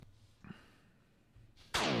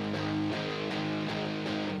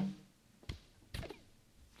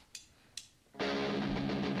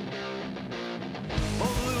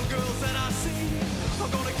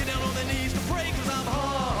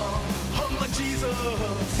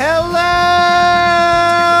Hello,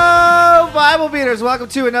 Bible Beaters. Welcome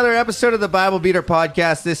to another episode of the Bible Beater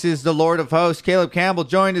Podcast. This is the Lord of Hosts, Caleb Campbell,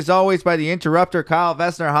 joined as always by the interrupter, Kyle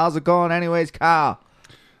Vestner. How's it going anyways, Kyle?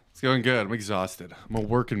 It's going good. I'm exhausted. I'm a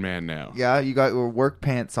working man now. Yeah, you got your work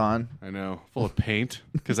pants on. I know. Full of paint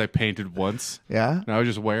because I painted once. Yeah? Now I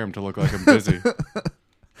just wear them to look like I'm busy.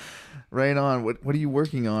 Right on. What are you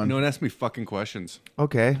working on? No one asked me fucking questions.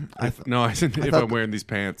 Okay. I said if I'm wearing these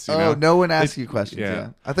pants. You know? No one asked you questions. Yeah.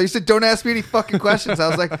 I thought you said don't ask me any fucking questions. I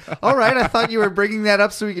was like, all right, I thought you were bringing that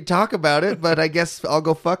up so we could talk about it, but I guess I'll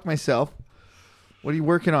go fuck myself. What are you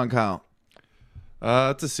working on, Kyle?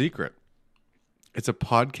 It's a secret. It's a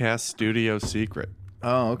podcast studio secret.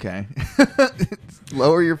 Oh, okay.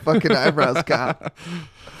 Lower your fucking eyebrows, Kyle.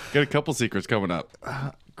 Got a couple secrets coming up.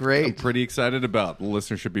 Great. I'm pretty excited about. The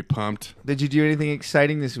listeners should be pumped. Did you do anything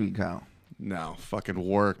exciting this week, Kyle? No, fucking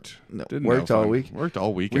worked. No, worked all week. Worked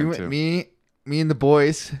all weekend too. Me and the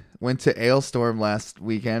boys went to Ailstorm last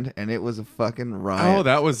weekend, and it was a fucking riot. Oh,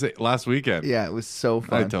 that was it last weekend. Yeah, it was so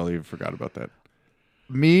fun. I totally forgot about that.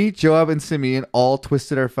 Me, Joab, and Simeon all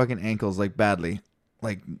twisted our fucking ankles like badly,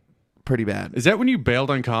 like pretty bad. Is that when you bailed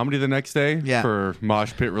on comedy the next day? Yeah. For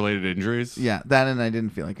mosh pit related injuries? Yeah, that, and I didn't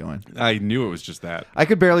feel like going. I knew it was just that. I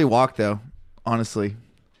could barely walk though, honestly.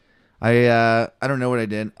 I don't know what I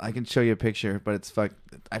did. I can show you a picture, but it's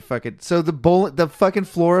So the fucking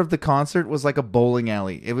floor of the concert was like a bowling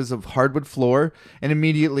alley. It was a hardwood floor, and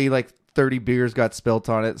immediately like 30 beers got spilt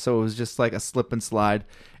on it, so it was just like a slip and slide,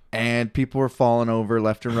 and people were falling over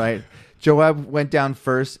left and right. Joab went down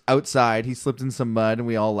first outside. He slipped in some mud, and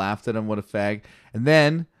we all laughed at him. What a fag. And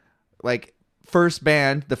then, like, first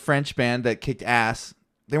band, the French band that kicked ass.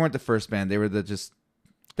 They weren't the first band. They were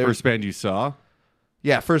First band you saw?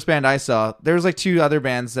 Yeah, first band I saw. There was like two other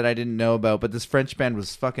bands that I didn't know about, but this French band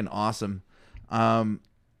was fucking awesome.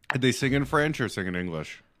 Did they sing in French or sing in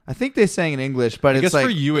English? I think they sang in English, but I it's guess like... for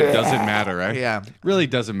you it doesn't matter, right? Yeah. It really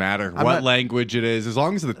doesn't matter language it is, as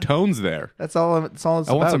long as the tone's there. That's all it's about,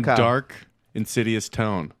 I want some Kyle. dark, insidious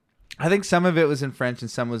tone. I think some of it was in French and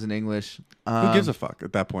some was in English. Who gives a fuck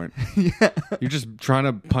at that point? Yeah. You're just trying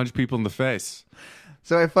to punch people in the face.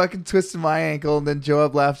 So I fucking twisted my ankle, and then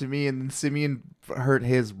Joab laughed at me, and then Simeon hurt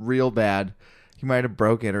his real bad. He might have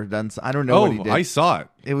broke it or done I don't know what he did. I saw it.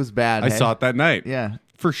 It was bad. I saw it that night. Yeah.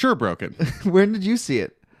 For sure broken. When did you see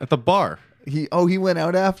it? At the bar. He went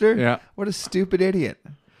out after? Yeah. What a stupid idiot.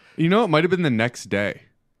 You know, it might have been the next day.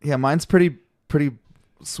 Yeah, mine's pretty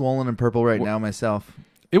swollen and purple right now myself.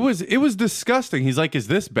 It was disgusting. He's like, "Is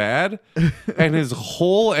this bad?" And his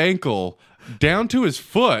whole ankle down to his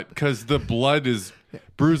foot, because the blood is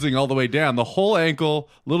bruising all the way down. The whole ankle,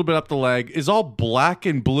 a little bit up the leg, is all black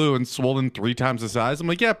and blue and swollen 3 times the size. I'm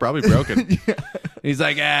like, yeah, probably broken. Yeah. He's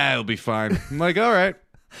like, it'll be fine. I'm like, all right.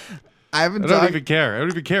 I don't even care. I don't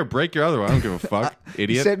even care. Break your other one. I don't give a fuck, idiot.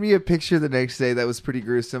 He sent me a picture the next day that was pretty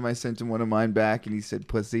gruesome. I sent him one of mine back, and he said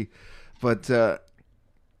pussy. But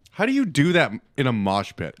how do you do that in a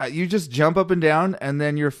mosh pit? You just jump up and down, and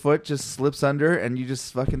then your foot just slips under, and you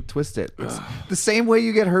just fucking twist it. It's the same way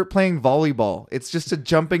you get hurt playing volleyball. It's just a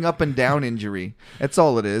jumping up and down injury. That's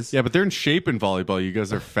all it is. Yeah, but they're in shape in volleyball. You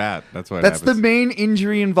guys are fat. That's why it That's happens. the main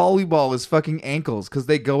injury in volleyball is fucking ankles, because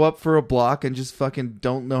they go up for a block and just fucking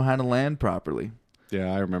don't know how to land properly.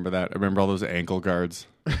 Yeah, I remember that. I remember all those ankle guards.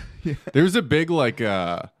 Yeah. There was a big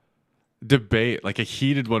debate, like a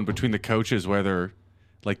heated one between the coaches, whether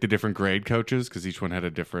like the different grade coaches, because each one had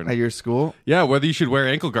a different... At your school? Yeah, whether you should wear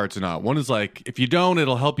ankle guards or not. One is like, if you don't,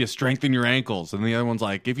 it'll help you strengthen your ankles. And the other one's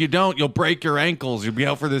like, if you don't, you'll break your ankles. You'll be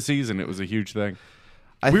out for the season. It was a huge thing.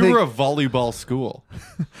 We were a volleyball school.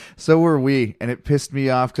 So were we. And it pissed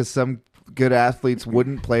me off because some good athletes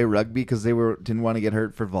wouldn't play rugby because they didn't want to get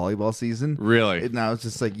hurt for volleyball season. Really? And I was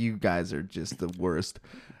just like, you guys are just the worst.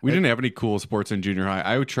 We didn't have any cool sports in junior high.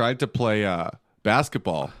 I tried to play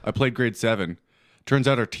basketball. I played grade 7. Turns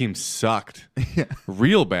out our team sucked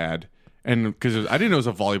real bad. And because I didn't know it was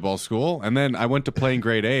a volleyball school. And then I went to play in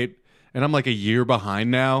grade 8, and I'm like a year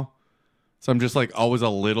behind now. So I'm just like always a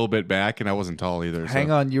little bit back, and I wasn't tall either.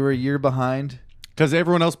 Hang on, you were a year behind? Because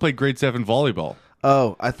everyone else played grade 7 volleyball.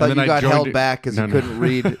 Oh, I thought you got held back because you couldn't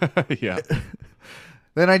read. Yeah.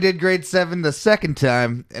 Then I did grade 7 the second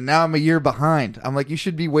time, and now I'm a year behind. I'm like, you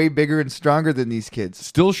should be way bigger and stronger than these kids.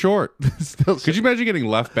 Still short. Still short. Could you imagine getting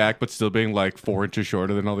left back but still being like 4 inches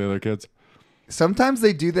shorter than all the other kids? Sometimes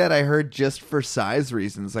they do that, I heard, just for size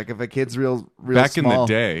reasons. Like if a kid's real back small, in the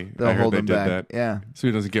day, they'll hold them back. That. Yeah. So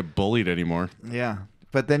he doesn't get bullied anymore. Yeah.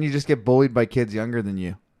 But then you just get bullied by kids younger than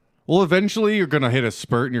you. Well, eventually you're going to hit a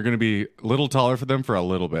spurt and you're going to be a little taller for them for a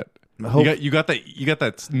little bit. You got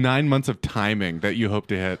that 9 months of timing that you hope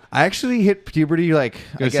to hit. I actually hit puberty like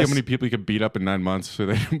You gotta see how many people you can beat up in 9 months so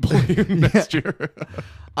they don't bully you next year.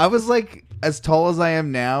 I was like as tall as I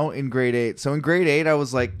am now in grade 8. So in grade 8, I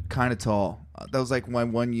was like kind of tall. That was like my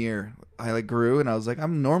 1 year. I like grew and I was like,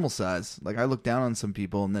 I'm normal size. Like I looked down on some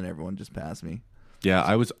people and then everyone just passed me. Yeah,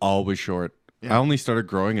 I was always short. Yeah. I only started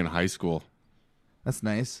growing in high school. That's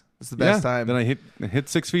nice. It's the best time. Then I hit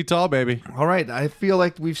 6 feet tall, baby. All right. I feel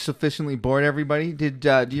like we've sufficiently bored everybody.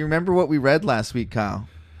 Do you remember what we read last week, Kyle?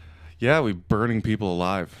 Yeah, we burning people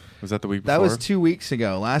alive. Was that the week before? That was 2 weeks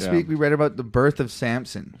ago. Last week we read about the birth of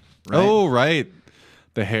Samson. Right? Oh, right.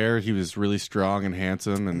 The hair, he was really strong and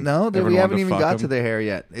handsome. And no, we haven't even got him. to the hair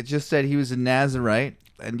yet. It just said he was a Nazarite,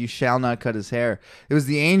 and you shall not cut his hair. It was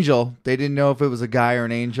the angel. They didn't know if it was a guy or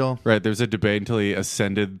an angel. Right, there was a debate until he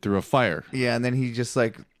ascended through a fire. Yeah, and then he just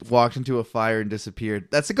like walked into a fire and disappeared.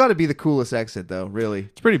 That's got to be the coolest exit, though, really.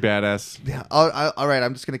 It's pretty badass. Yeah. All right,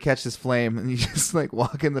 I'm just going to catch this flame, and you just like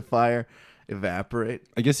walk in the fire, evaporate.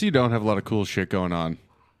 I guess you don't have a lot of cool shit going on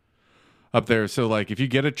up there. So, like, if you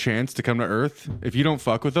get a chance to come to Earth, if you don't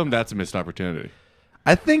fuck with them, that's a missed opportunity.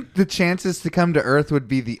 I think the chances to come to Earth would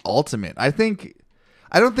be the ultimate. I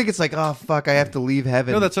don't think it's like, oh, fuck, I have to leave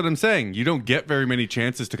heaven. No, that's what I'm saying. You don't get very many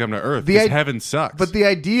chances to come to Earth because heaven sucks. But the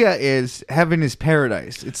idea is heaven is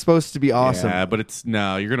paradise. It's supposed to be awesome. Yeah, but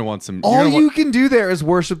you're going to want some... All you can do there is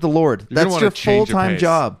worship the Lord. That's your full-time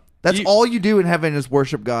job. That's all you do in heaven is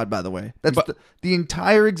worship God, by the way. That's the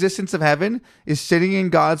entire existence of heaven is sitting in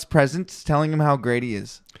God's presence, telling him how great he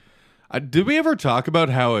is. Did we ever talk about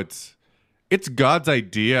how it's God's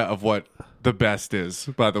idea of what the best is,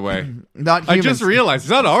 by the way? Not humans. I just realized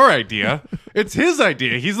it's not our idea. It's his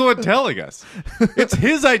idea. He's the one telling us. It's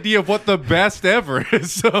his idea of what the best ever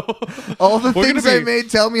is. So all the things I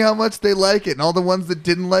made tell me how much they like it, and all the ones that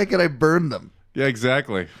didn't like it, I burned them. Yeah,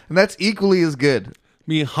 exactly. And that's equally as good.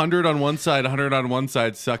 Me 100 on one side, 100 on one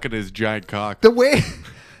side, sucking his giant cock. The way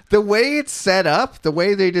it's set up, the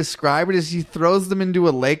way they describe it is he throws them into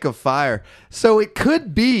a lake of fire. So it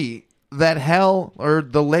could be that hell or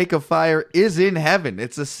the lake of fire is in heaven.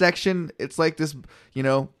 It's a section. It's like this,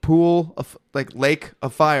 pool of like lake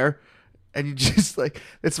of fire. And you just like,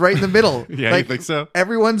 it's right in the middle. Yeah, like, you think so?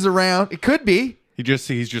 Everyone's around. It could be.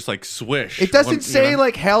 He's just like swish. It doesn't say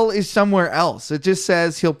like hell is somewhere else. It just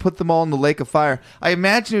says he'll put them all in the lake of fire. I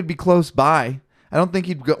imagine it would be close by. I don't think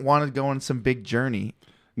he'd want to go on some big journey.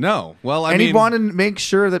 No. Well, he'd want to make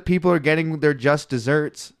sure that people are getting their just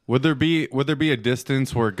desserts. Would there be a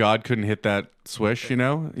distance where God couldn't hit that swish?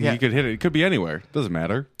 Yeah. He could hit it. It could be anywhere. Doesn't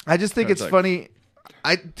matter. I just think it's funny.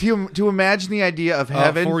 To imagine the idea of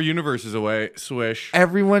heaven, 4 universes away, swish.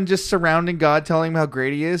 Everyone just surrounding God, telling him how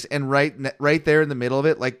great he is, and right there in the middle of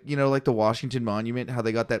it, like like the Washington Monument, how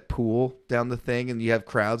they got that pool down the thing, and you have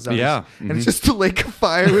crowds down. Yeah, and it's just a lake of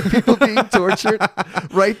fire with people being tortured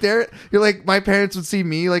right there. You're like, my parents would see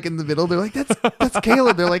me like in the middle. They're like, that's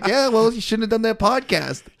Caleb. They're like, yeah, well, you shouldn't have done that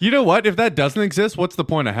podcast. You know what? If that doesn't exist, what's the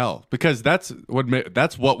point of hell? Because that's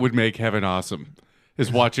what would make heaven awesome. Is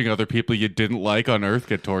watching other people you didn't like on Earth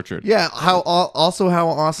get tortured. Yeah. How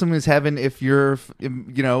awesome is heaven if your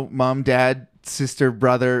mom, dad, sister,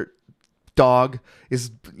 brother, dog is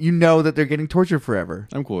that they're getting tortured forever.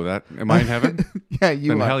 I'm cool with that. Am I in heaven? Yeah, you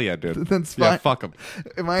then are. Hell yeah, dude. That's fine. Yeah, fuck them.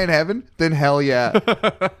 Am I in heaven? Then hell yeah.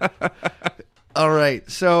 All right.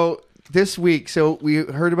 So this week, we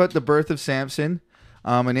heard about the birth of Samson.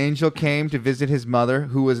 An angel came to visit his mother,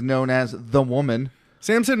 who was known as the woman.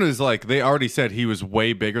 Samson was like, they already said he was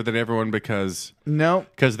way bigger than everyone because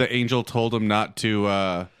the angel told him not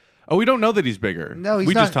to. We don't know that he's bigger. No,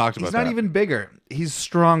 we just talked about that. He's not even bigger. He's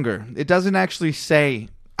stronger. It doesn't actually say.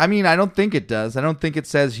 I mean, I don't think it does. I don't think it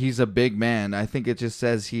says he's a big man. I think it just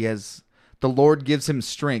says he has. The Lord gives him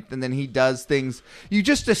strength, and then he does things. You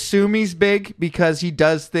just assume he's big because he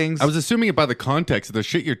does things. I was assuming it by the context of the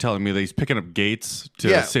shit you're telling me that he's picking up gates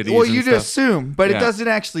to cities. Well, you'd assume, but it doesn't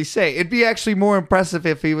actually say. It'd be actually more impressive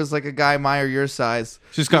if he was like a guy my or your size.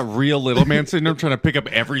 Just got real little man sitting there trying to pick up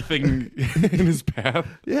everything in his path.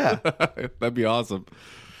 Yeah. That'd be awesome.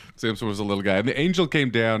 Samson was a little guy. And the angel came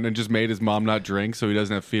down and just made his mom not drink so he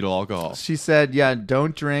doesn't have fetal alcohol. She said,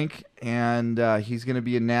 don't drink, and he's going to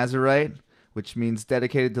be a Nazarite, which means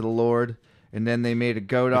dedicated to the Lord. And then they made a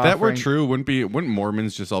goat offering. If that were true, wouldn't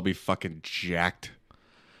Mormons just all be fucking jacked?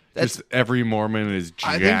 Just every Mormon is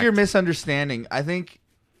jacked. I think you're misunderstanding. I think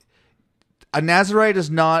a Nazarite is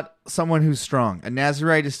not someone who's strong. A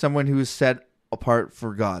Nazarite is someone who is set apart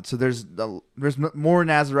for God. So there's more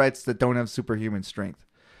Nazarites that don't have superhuman strength.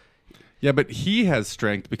 Yeah, but he has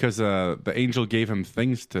strength because the angel gave him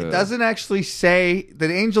things to... It doesn't actually say...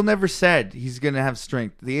 The angel never said he's going to have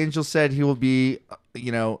strength. The angel said he will be,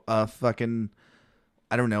 a fucking...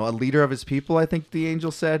 I don't know, a leader of his people, I think the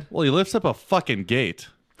angel said. Well, he lifts up a fucking gate.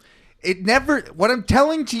 It never... What I'm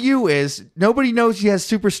telling to you is nobody knows he has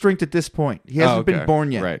super strength at this point. He hasn't been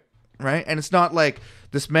born yet. Right. Right? And it's not like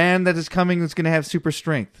this man that is coming is going to have super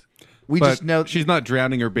strength. We But just know... she's not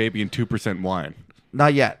drowning her baby in 2% wine.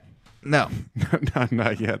 Not yet. No.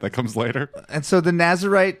 Not yet. That comes later. And so the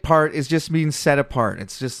Nazarite part is just being set apart.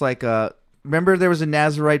 It's just like remember there was a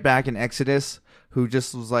Nazarite back in Exodus who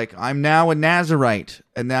just was like, I'm now a Nazarite,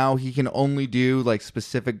 and now he can only do like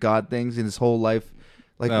specific God things in his whole life.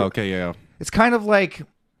 Like, okay, yeah. It's kind of like,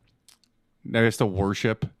 now he has to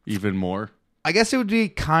worship even more. I guess it would be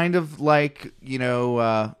kind of like,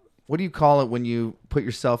 what do you call it when you put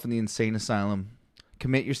yourself in the insane asylum?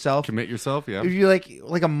 Commit yourself. Commit yourself, yeah. If you're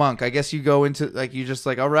like a monk, I guess you go into like you just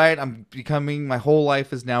like, all right, I'm becoming. My whole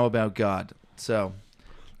life is now about God. So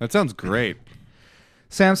that sounds great.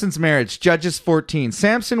 Samson's marriage, Judges 14.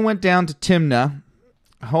 Samson went down to Timnah.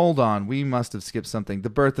 Hold on, we must have skipped something. The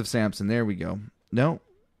birth of Samson. There we go. No.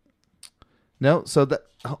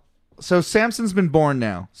 So Samson's been born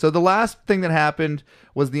now. So the last thing that happened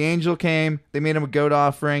was the angel came. They made him a goat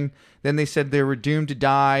offering. Then they said they were doomed to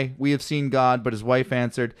die. We have seen God. But his wife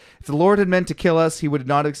answered, if the Lord had meant to kill us, he would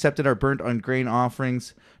not have accepted our burnt on grain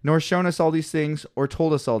offerings, nor shown us all these things, or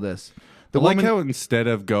told us all this. I like how instead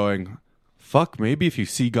of going, fuck, maybe if you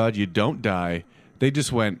see God, you don't die, they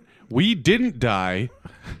just went, we didn't die,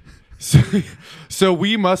 so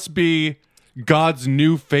we must be God's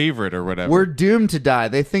new favorite or whatever. We're doomed to die.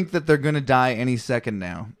 They think that they're going to die any second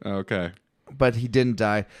now. Okay. But he didn't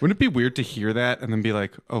die. Wouldn't it be weird to hear that and then be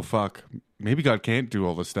like, oh, fuck, maybe God can't do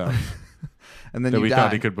all this stuff and then that you we die.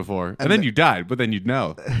 thought he could before. And then you died, but then you'd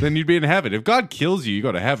know. Then you'd be in heaven. If God kills you, you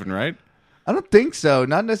go to heaven, right? I don't think so.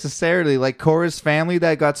 Not necessarily. Like Korah's family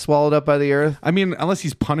that got swallowed up by the earth. I mean, unless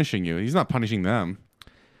he's punishing you. He's not punishing them.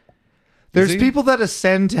 There's people that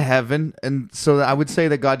ascend to heaven, and so I would say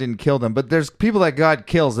that God didn't kill them. But there's people that God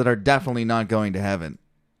kills that are definitely not going to heaven.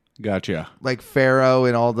 Gotcha. Like Pharaoh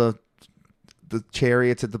and all the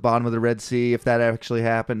chariots at the bottom of the Red Sea, if that actually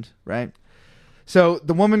happened, right? So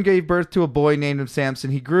the woman gave birth to a boy, named him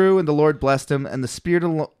Samson. He grew, and the Lord blessed him, and the Spirit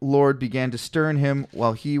of the Lord began to stir in him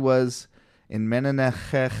while he was in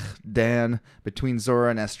Menenechech Dan, between Zorah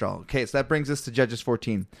and Estral. Okay, so that brings us to Judges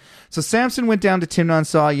 14. So Samson went down to Timnah and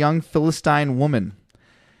saw a young Philistine woman.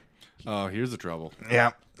 Oh, here's the trouble.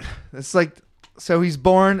 Yeah. It's like, so he's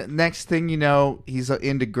born, next thing you know, he's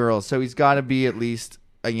into girls. So he's got to be at least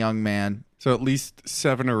a young man. So at least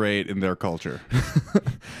 7 or 8 in their culture.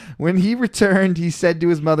 When he returned, he said to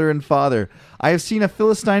his mother and father, I have seen a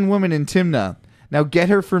Philistine woman in Timnah. Now get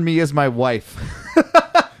her for me as my wife.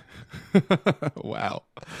 Wow.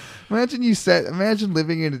 Imagine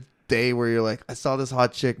living in a day where you're like, I saw this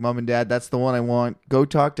hot chick, mom and dad, that's the one I want. Go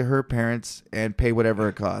talk to her parents and pay whatever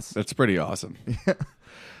it costs. That's pretty awesome.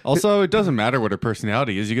 Also, it doesn't matter what her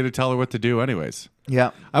personality is. You got to tell her what to do anyways.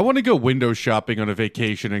 Yeah. I want to go window shopping on a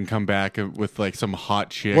vacation and come back with like some hot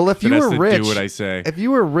chick. Well, if you were rich, do what I say. If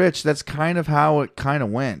you were rich, that's kind of how it kind of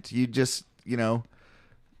went. You just, your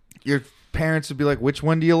parents would be like, which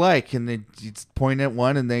one do you like? And they'd point at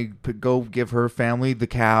one and they go give her family the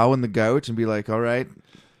cow and the goat and be like, all right.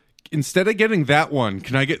 Instead of getting that one,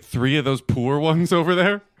 can I get 3 of those poor ones over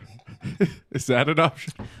there? Is that an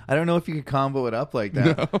option? I don't know if you could combo it up like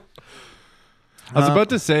that. No. I was about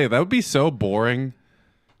to say, that would be so boring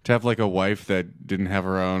to have like a wife that didn't have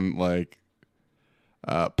her own like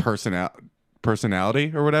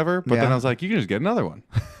personality or whatever. But then I was like, you can just get another one.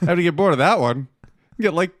 After you get bored of that one, you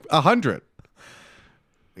get like 100.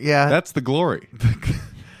 Yeah. That's the glory.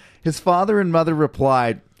 His father and mother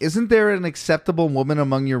replied, isn't there an acceptable woman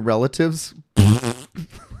among your relatives?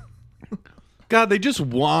 God, they just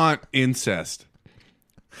want incest.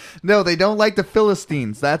 No, they don't like the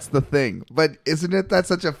Philistines. That's the thing. But isn't it that's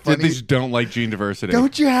such a funny... They just don't like gene diversity.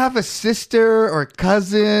 Don't you have a sister or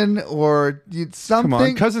cousin or something? Come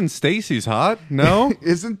on, cousin Stacy's hot. No?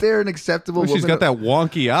 Isn't there an acceptable woman... She's got that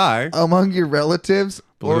wonky eye. Among your relatives?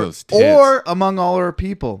 Those tits. Or among all our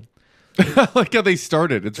people? I like how they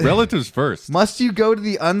started. It's relatives first. Must you go to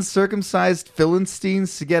the uncircumcised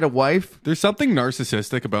Philistines to get a wife? There's something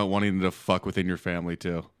narcissistic about wanting to fuck within your family,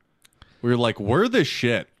 too. We're like, we're the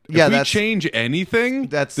shit. If we change anything,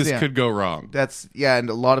 this could go wrong. And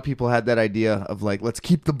a lot of people had that idea of like, let's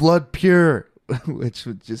keep the blood pure, which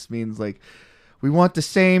just means like, we want the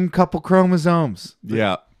same couple chromosomes.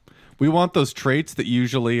 Yeah. We want those traits that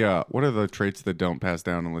usually, what are the traits that don't pass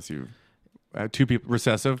down unless you... two people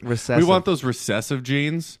recessive. Recessive. We want those recessive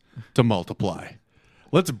genes to multiply.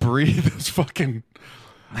 Let's breed those fucking.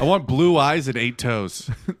 I want blue eyes and 8 toes.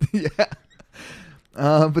 Yeah.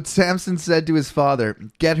 But Samson said to his father,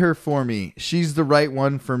 "Get her for me. She's the right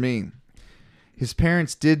one for me." His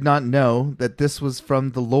parents did not know that this was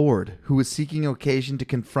from the Lord, who was seeking occasion to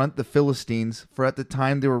confront the Philistines, for at the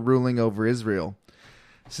time they were ruling over Israel.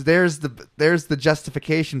 So there's the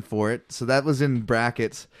justification for it. So that was in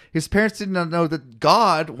brackets. His parents did not know that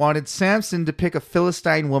God wanted Samson to pick a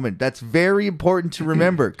Philistine woman. That's very important to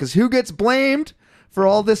remember, because who gets blamed for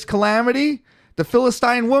all this calamity? The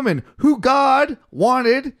Philistine woman, who God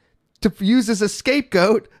wanted to use as a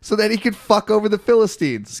scapegoat so that he could fuck over the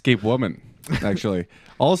Philistines. Scape woman, actually.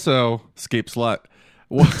 Also, scape slut.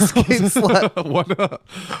 Scape slut.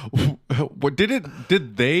 What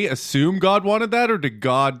did they assume God wanted that, or did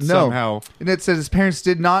God somehow? And it said his parents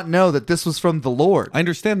did not know that this was from the Lord. I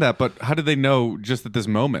understand that, but how did they know just at this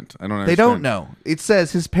moment? I don't understand. They don't know. It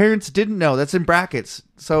says his parents didn't know. That's in brackets.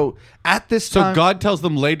 So at this time, so God tells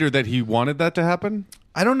them later that he wanted that to happen?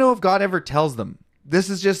 I don't know if God ever tells them. This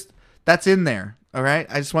is just, that's in there. All right?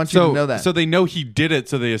 I just want you to know that. So they know he did it,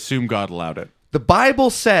 so they assume God allowed it. The Bible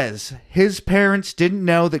says his parents didn't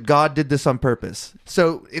know that God did this on purpose.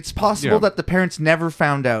 So it's possible that the parents never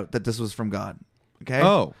found out that this was from God. Okay?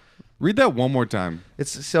 Oh. Read that one more time.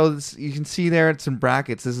 You can see there, it's in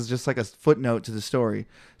brackets. This is just like a footnote to the story.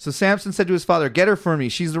 So Samson said to his father, "Get her for me.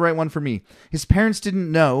 She's the right one for me." His parents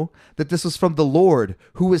didn't know that this was from the Lord,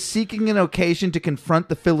 who was seeking an occasion to confront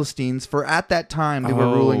the Philistines, for at that time they were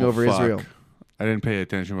ruling over Israel. I didn't pay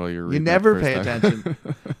attention while you were reading. You never pay attention.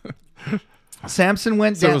 Samson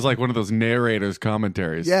went down. So it was like one of those narrators'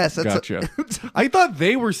 commentaries. Yes. Gotcha. I thought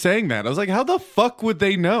they were saying that. I was like, how the fuck would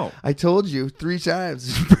they know? I told you 3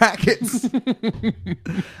 times. Brackets.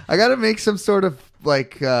 I got to make some sort of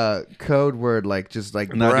like code word, like just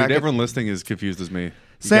like no, bracket. Dude, everyone listening is confused as me.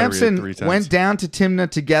 Samson went down to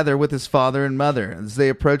Timnah together with his father and mother. As they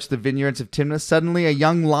approached the vineyards of Timnah, suddenly a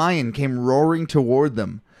young lion came roaring toward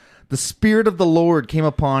them. The Spirit of the Lord came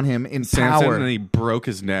upon him in power. And he broke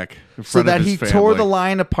his neck in so front that of his he family. tore the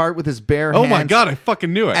lion apart with his bare hands. Oh my God, I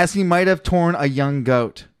fucking knew it. As he might have torn a young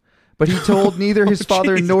goat. But he told neither his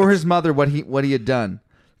father Jesus. nor his mother what he had done.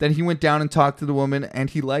 Then he went down and talked to the woman, and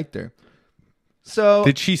he liked her. So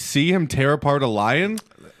did she see him tear apart a lion?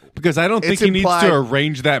 Because I don't think he needs to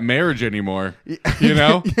arrange that marriage anymore. You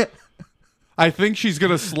know? Yeah. I think she's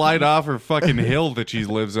going to slide off her fucking hill that she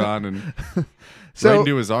lives on and So, right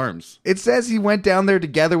into his arms. It says he went down there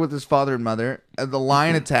together with his father and mother, and the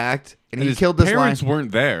lion attacked, and he his killed this lion. parents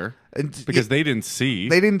weren't there because they didn't see.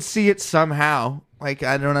 They didn't see it somehow. Like,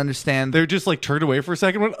 I don't understand. They're just like turned away for a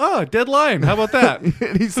second. Went, oh, dead lion. How about that?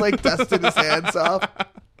 And he's like dusting his hands off.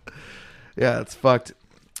 Yeah, it's fucked.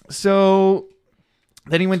 So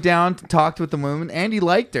then he went down to talk with the woman, and he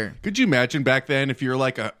liked her. Could you imagine back then if you're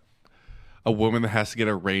like a woman that has to get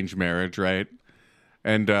arranged marriage, right?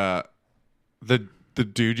 And the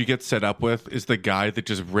dude you get set up with is the guy that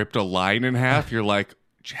just ripped a lion in half. You're like,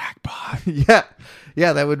 jackpot.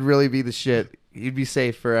 Yeah, that would really be the shit. You'd be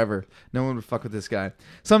safe forever. No one would fuck with this guy.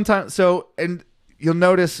 Sometimes, and you'll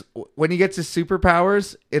notice when he gets his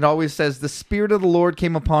superpowers, it always says the Spirit of the Lord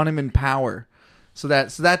came upon him in power. So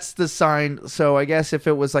that's the sign. So I guess if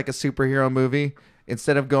it was like a superhero movie,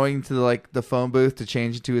 instead of going to the phone booth to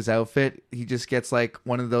change into his outfit, he just gets like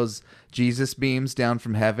one of those Jesus beams down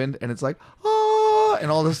from heaven, and it's like, ah, and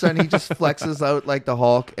all of a sudden he just flexes out like the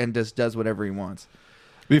Hulk and just does whatever he wants.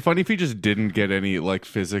 It'd be funny if he just didn't get any like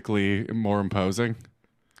physically more imposing.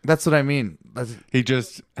 That's what I mean. He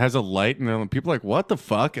just has a light, and then people are like, what the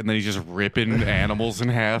fuck? And then he's just ripping animals in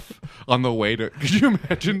half on the way to. Could you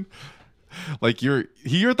imagine? Like you're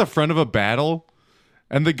at the front of a battle,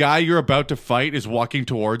 and the guy you're about to fight is walking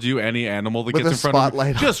towards you. Any animal that with gets in front of him,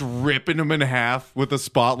 on. just ripping him in half with a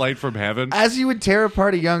spotlight from heaven. As you would tear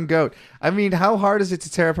apart a young goat. I mean, how hard is it to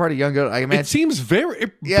tear apart a young goat? I imagine it seems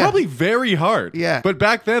probably very hard. Yeah, but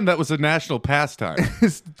back then that was a national pastime.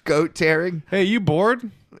 Goat tearing. Hey, you bored?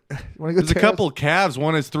 There's a couple of calves.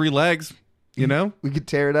 One has 3 legs. You know, we could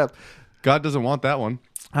tear it up. God doesn't want that one.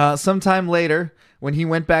 Sometime later, when he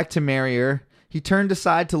went back to marry her, he turned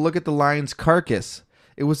aside to look at the lion's carcass.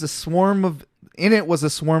 In it was a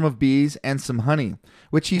swarm of bees and some honey,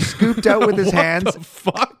 which he scooped out with his hands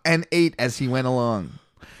and ate as he went along.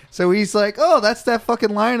 So he's like, oh, that's that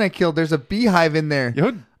fucking lion I killed. There's a beehive in there.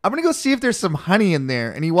 I'm going to go see if there's some honey in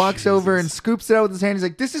there. And he walks over and scoops it out with his hand. He's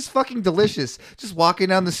like, this is fucking delicious. Just walking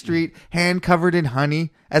down the street, hand covered in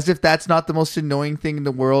honey, as if that's not the most annoying thing in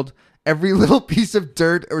the world. Every little piece of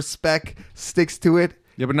dirt or speck sticks to it.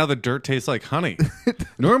 Yeah, but now the dirt tastes like honey.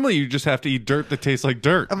 Normally, you just have to eat dirt that tastes like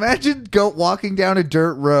dirt. Imagine walking down a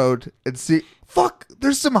dirt road and see, fuck,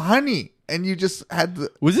 there's some honey. And you just had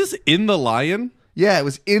the... Was this in the lion? Yeah, it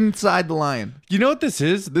was inside the lion. You know what this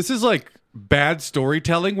is? This is like bad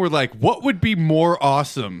storytelling. Where like, what would be more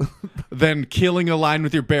awesome than killing a lion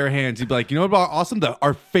with your bare hands? You'd be like, you know what would be awesome?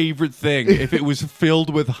 Our favorite thing if it was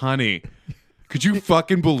filled with honey. Could you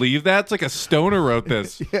fucking believe that? It's like a stoner wrote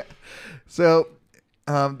this. Yeah. So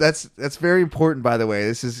that's very important, by the way.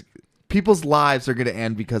 This is people's lives are going to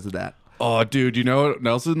end because of that. Oh, dude, you know what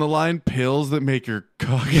else is in the line? Pills that make your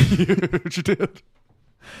cock huge, dude.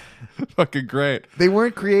 Fucking great. They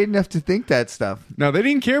weren't creative enough to think that stuff. No, they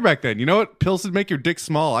didn't care back then. You know what? Pills that make your dick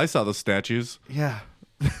small. I saw those statues. Yeah.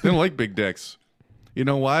 They don't like big dicks. You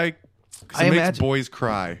know why? Because it makes boys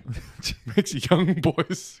cry. Makes young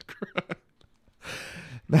boys cry.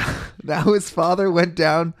 Now his father went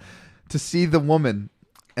down to see the woman,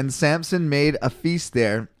 and Samson made a feast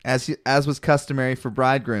there, as was customary for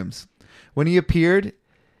bridegrooms. When he appeared,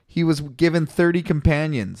 he was given 30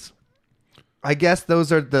 companions. I guess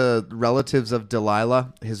those are the relatives of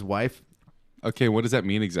Delilah, his wife. Okay, what does that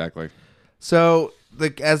mean exactly? So,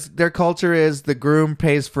 as their culture is, the groom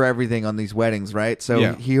pays for everything on these weddings, right? So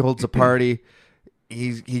yeah. He holds a party.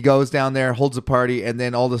 He goes down there, holds a party, and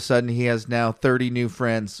then all of a sudden he has now 30 new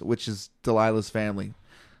friends, which is Delilah's family.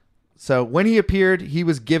 So when he appeared, he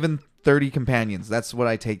was given 30 companions. That's what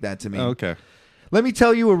I take that to mean. Okay. Let me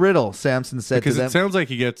tell you a riddle, Samson said to them. Because it sounds like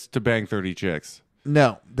he gets to bang 30 chicks.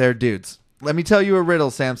 No, they're dudes. Let me tell you a riddle,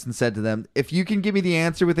 Samson said to them. If you can give me the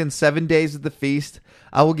answer within 7 days of the feast,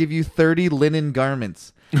 I will give you 30 linen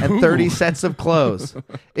garments and 30 sets of clothes.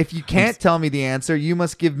 If you can't tell me the answer, you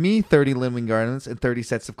must give me 30 linen garments and 30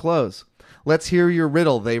 sets of clothes. Let's hear your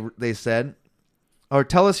riddle, they said. Or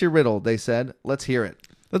tell us your riddle, they said. Let's hear it.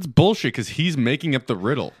 That's bullshit because he's making up the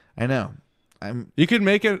riddle. I know. You can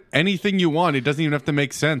make it anything you want. It doesn't even have to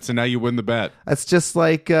make sense, and now you win the bet. That's just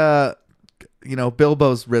like,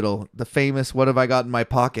 Bilbo's riddle, the famous, what have I got in my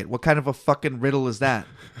pocket? What kind of a fucking riddle is that?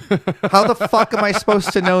 How the fuck am I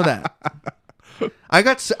supposed to know that? I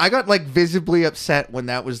got like visibly upset when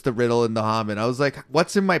that was the riddle in The Hobbit. I was like,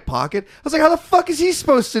 what's in my pocket? I was like, how the fuck is he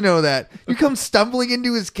supposed to know that? You come stumbling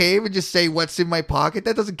into his cave and just say, what's in my pocket?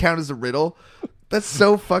 That doesn't count as a riddle. That's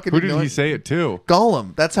so fucking annoying. Who did annoying. he say it to?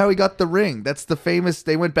 Gollum. That's how he got the ring. That's the famous,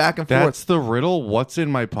 they went back and forth. That's the riddle? What's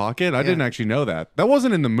in my pocket? I didn't actually know that. That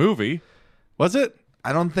wasn't in the movie. Was it?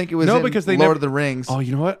 I don't think it was in because they Lord of the Rings. Oh,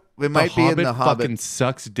 you know what? It might be in The Hobbit. Fucking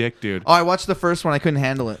sucks dick, dude. Oh, I watched the first one. I couldn't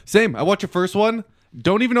handle it. Same. I watched the first one.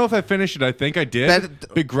 Don't even know if I finished it. I think I did.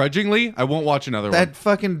 Begrudgingly, I won't watch another one. That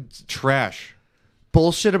fucking trash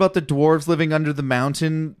bullshit about the dwarves living under the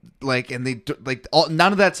mountain, none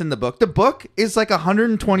of that's in the book. The book is like a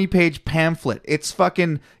 120-page pamphlet. It's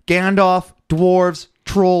fucking Gandalf, dwarves,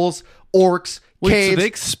 trolls, orcs, caves. So they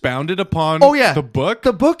expounded upon the book?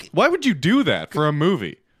 The book. Why would you do that for a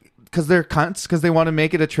movie? Because they're cunts. Because they want to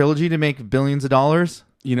make it a trilogy to make billions of dollars.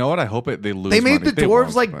 You know what? I hope they lose. They made money. The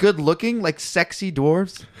dwarves like good looking, like sexy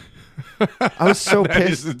dwarves. I was so that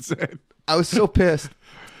pissed. Is insane. I was so pissed.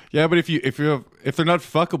 Yeah, but if they're not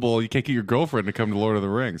fuckable, you can't get your girlfriend to come to Lord of the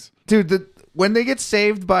Rings. Dude, when they get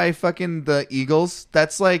saved by fucking the eagles,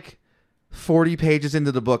 that's like 40 pages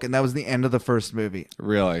into the book, and that was the end of the first movie.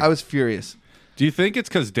 Really? I was furious. Do you think it's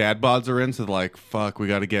because dad bods are in, so like, fuck, we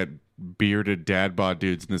got to get bearded dad bod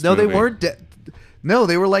dudes in this movie? No, they weren't. No,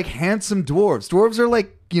 they were like handsome dwarves. Dwarves are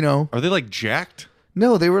like, Are they like jacked?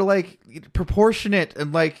 No, they were like proportionate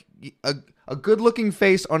and like a good-looking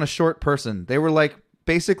face on a short person. They were like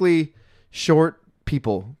basically short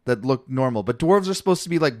people that look normal. But dwarves are supposed to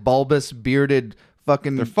be like bulbous, bearded,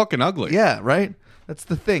 fucking... They're fucking ugly. Yeah, right? That's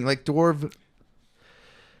the thing. Like dwarf...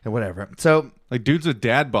 And whatever. So... Like dudes with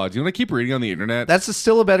dad bods. You want to keep reading on the internet? That's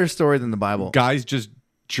still a better story than the Bible. Guys just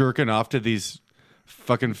jerking off to these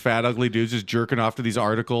fucking fat, ugly dudes just jerking off to these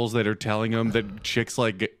articles that are telling them that chicks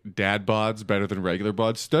like dad bods better than regular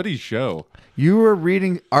bods. Studies show. You were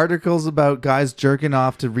reading articles about guys jerking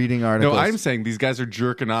off to reading articles. No, I'm saying these guys are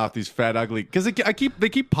jerking off, these fat, ugly... Because they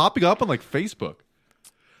keep popping up on like Facebook.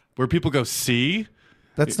 Where people go, see?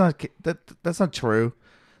 That's not true.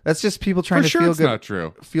 That's just people trying For to sure feel it's good. Not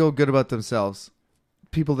true. Feel good about themselves.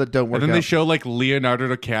 People that don't work out. And then they show like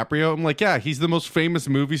Leonardo DiCaprio. I'm like, yeah, he's the most famous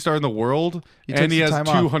movie star in the world, and he has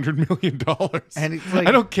 $200 million. And it's like,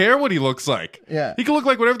 I don't care what he looks like. Yeah, he can look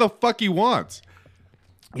like whatever the fuck he wants.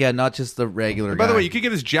 Yeah, not just the regular. By the way, you could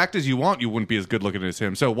get as jacked as you want. You wouldn't be as good looking as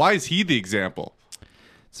him. So why is he the example?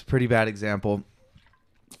 It's a pretty bad example.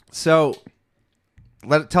 So,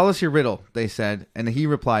 tell us your riddle. They said, and he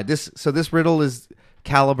replied, "This riddle is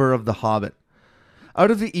caliber of the Hobbit.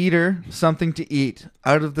 Out of the eater, something to eat.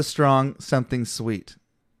 Out of the strong, something sweet.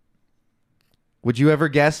 Would you ever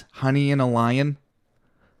guess honey in a lion?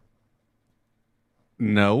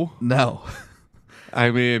 No. No. I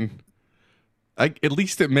mean, at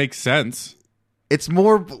least it makes sense. It's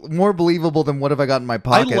more believable than what have I got in my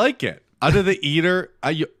pocket. I like it. Out of the eater,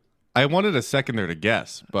 I wanted a second there to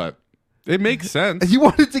guess, but it makes sense. You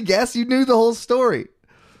wanted to guess? You knew the whole story.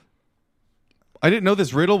 I didn't know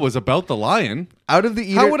this riddle was about the lion. Out of the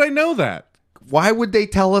eater. How would I know that? Why would they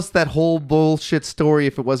tell us that whole bullshit story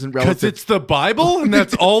if it wasn't relevant? Because it's the Bible and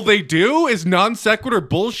that's all they do is non sequitur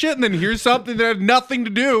bullshit, and then here's something that had nothing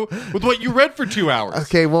to do with what you read for 2 hours.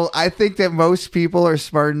 Okay, well, I think that most people are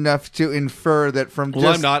smart enough to infer that from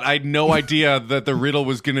Well, I'm not. I had no idea that the riddle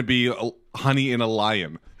was going to be honey in a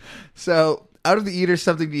lion. So, out of the eater,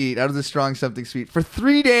 something to eat. Out of the strong, something sweet. For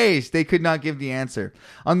 3 days, they could not give the answer.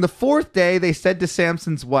 On the 4th day, they said to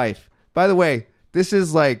Samson's wife, by the way, this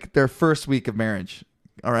is like their first week of marriage.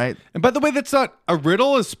 All right. And by the way, that's not a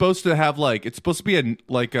riddle. Is supposed to have it's supposed to be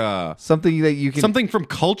a something that you can something from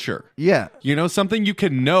culture. Yeah. You know, something you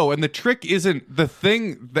can know. And the trick isn't the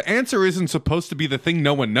thing. The answer isn't supposed to be the thing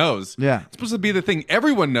no one knows. Yeah. It's supposed to be the thing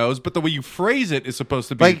everyone knows, but the way you phrase it is supposed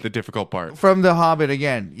to be the difficult part. From The Hobbit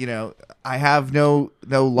again. You know, I have no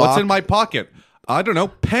lock. What's in my pocket? I don't know,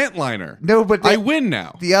 pant liner. No, but I win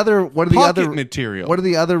now. The other one of Pocket the other material. One of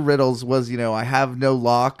the other riddles was, you know, I have no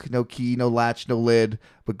lock, no key, no latch, no lid,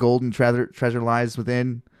 but golden treasure lies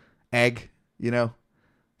within. Egg, you know.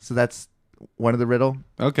 So that's one of the riddle.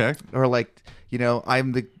 Okay. Or like, you know,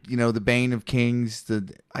 I'm the bane of kings.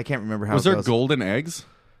 I can't remember how. Was it there goes. golden eggs?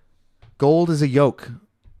 Gold is a yolk,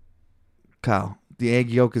 Kyle. The egg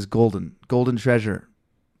yolk is golden. Golden treasure.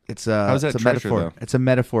 It's How's that it's a treasure, metaphor. though? It's a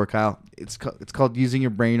metaphor, Kyle. It's called using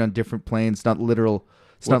your brain on different planes, not literal.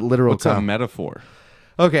 It's not literal. What's Kyle. a metaphor?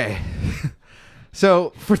 Okay. So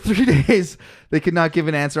for 3 days, they could not give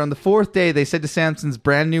an answer. On the 4th day, they said to Samson's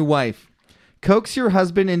brand new wife, "Coax your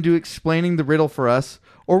husband into explaining the riddle for us,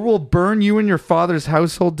 or we'll burn you and your father's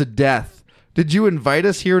household to death. Did you invite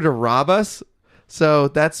us here to rob us?" So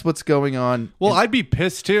that's what's going on. Well, I'd be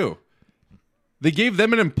pissed too. They gave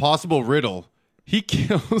them an impossible riddle. He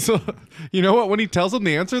kills. You know what? When he tells them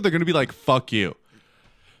the answer, they're going to be like, "Fuck you,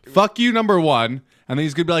 fuck you," number one, and then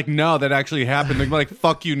he's going to be like, "No, that actually happened." They're going to be like,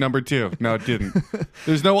 "Fuck you," number two. No, it didn't.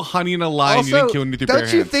 There's no honey in a lion. Also, you didn't kill him with your bare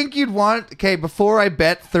don't you hands. think you'd want? Okay, before I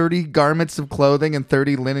bet 30 garments of clothing and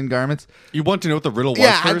 30 linen garments. You want to know what the riddle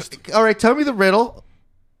was first? All right, tell me the riddle.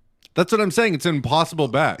 That's what I'm saying. It's an impossible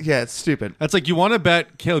bet. Yeah, it's stupid. That's like you want to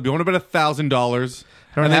bet, Caleb. You want to bet $1,000,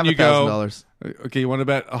 I don't and have then you go, $1,000. okay, you want to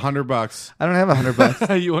bet $100. I don't have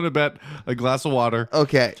 $100. You want to bet a glass of water.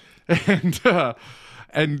 Okay.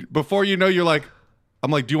 And before you know, you're like,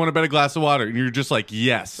 I'm like, "Do you want to bet a glass of water?" And you're just like,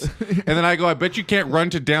 "Yes." And then I go, "I bet you can't run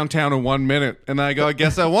to downtown in 1 minute." And then I go, "I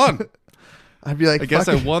guess I won." I'd be like, I guess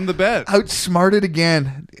I won the bet. Outsmarted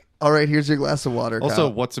again. All right, here's your glass of water. Also,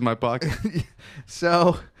 Kyle. what's in my pocket?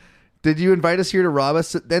 So, did you invite us here to rob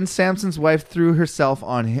us? Then Samson's wife threw herself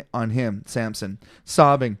on him, Samson,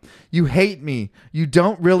 sobbing, "You hate me. You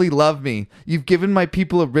don't really love me. You've given my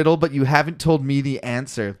people a riddle, but you haven't told me the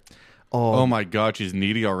answer." Oh my God, she's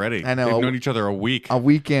needy already. I know. They've known each other a week. A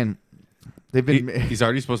week in. They've been. He's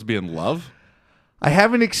already supposed to be in love? "I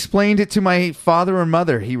haven't explained it to my father or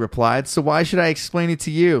mother," he replied, "so why should I explain it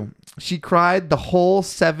to you?" She cried the whole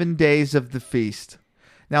 7 days of the feast.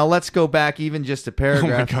 Now let's go back even just a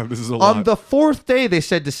paragraph. Oh my God, this is a lot. On the 4th day, they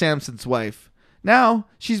said to Samson's wife, "Now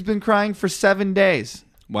she's been crying for 7 days."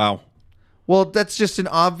 Wow. Well, that's just an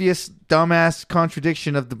obvious dumbass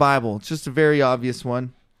contradiction of the Bible. It's just a very obvious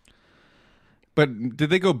one. But did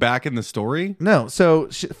they go back in the story? No. So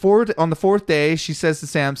on the 4th day, she says to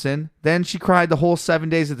Samson, then she cried the whole 7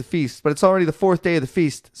 days of the feast. But it's already the 4th day of the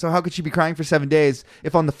feast. So how could she be crying for 7 days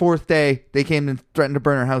if on the 4th day they came and threatened to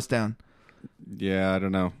burn her house down? Yeah, I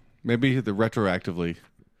don't know. Maybe retroactively.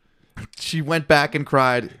 She went back and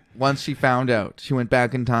cried once she found out. She went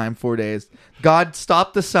back in time 4 days. God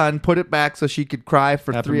stopped the sun, put it back so she could cry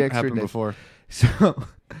for 3 extra happened days. before. So,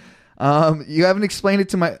 you haven't explained it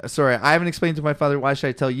to my... Sorry, I haven't explained it to my father. Why should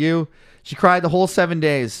I tell you? She cried the whole 7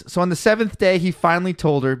 days. So on the 7th day, he finally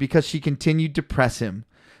told her because she continued to press him.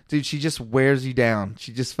 Dude, she just wears you down.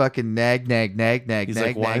 She just fucking nag. He's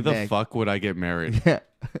like, why the fuck would I get married? Yeah.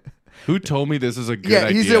 Who told me this is a good Yeah,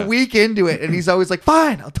 idea? he's a week into it, and he's always like,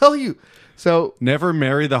 fine, I'll tell you. So never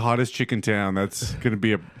marry the hottest chick in town. That's going to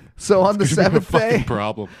be a... So on the 7th day,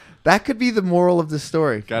 problem. That could be the moral of the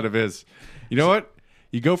story. Kind of is. You know what?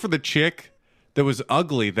 You go for the chick that was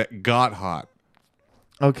ugly that got hot.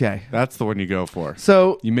 Okay. That's the one you go for.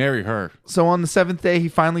 So You marry her. So on the seventh day, he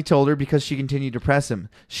finally told her because she continued to press him.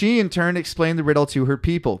 She, in turn, explained the riddle to her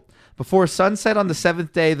people. Before sunset on the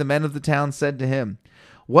seventh day, the men of the town said to him,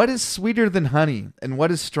 "What is sweeter than honey, and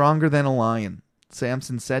what is stronger than a lion?"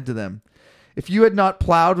 Samson said to them, "If you had not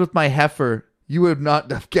plowed with my heifer, you would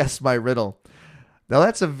not have guessed my riddle." Now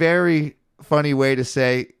that's a very funny way to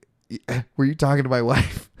say, were you talking to my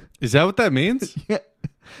wife? Is that what that means? Yeah.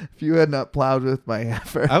 If you had not plowed with my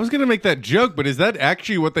heifer. I was going to make that joke, but is that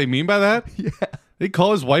actually what they mean by that? Yeah. They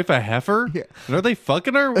call his wife a heifer? Yeah. And are they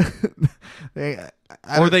fucking her? Or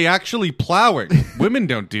I are they actually plowing? Women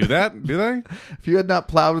don't do that, do they? If you had not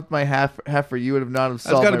plowed with my heifer, you would have not have That's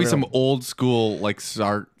solved got to my be riddle. some old school, like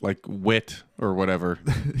wit or whatever.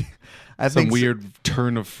 I Some think weird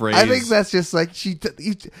turn of phrase. I think that's just like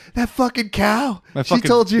that fucking cow. She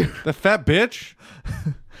told you. The fat bitch?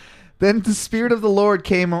 Then the Spirit of the Lord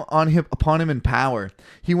came upon him in power.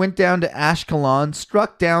 He went down to Ashkelon,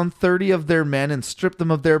 struck down 30 of their men, and stripped them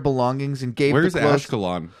of their belongings, and gave Where's the clothes.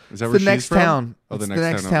 Ashkelon? Is that It's where the she's next from? town. Oh, It's the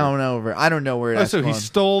next town over. I don't know where it is. so he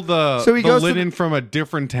stole the So he goes to linen from a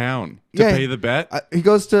different town to pay the bet? He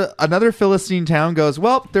goes to another Philistine town, goes,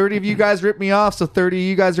 "Well, 30 of you guys ripped me off, so 30 of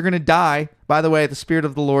you guys are going to die." By the way, the Spirit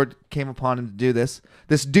of the Lord came upon him to do this.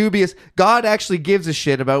 This dubious... God actually gives a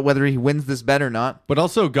shit about whether he wins this bet or not. But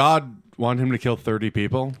also God wanted him to kill 30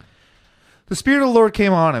 people? The Spirit of the Lord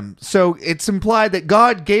came on him. So it's implied that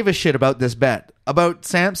God gave a shit about this bet. About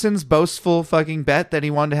Samson's boastful fucking bet that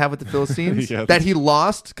he wanted to have with the Philistines. Yeah, that he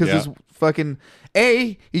lost because Yeah. his fucking...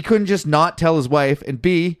 A, he couldn't just not tell his wife. And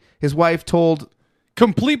B, his wife told...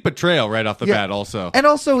 Complete betrayal right off the Yeah. bat also. And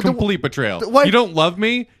also... Complete betrayal. the wife- You don't love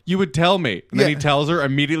me? You would tell me. And then Yeah. he tells her,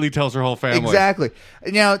 immediately tells her whole family. Exactly.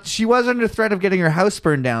 Now, she was under threat of getting her house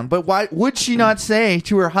burned down. But why would she not say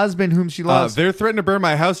to her husband whom she loves, They're threatening to burn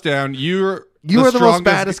my house down. You are you are the most strongest-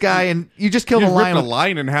 baddest guy and you just killed You a lion. ripped a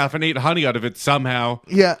lion in half and ate honey out of it somehow.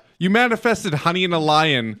 Yeah. You manifested honey in a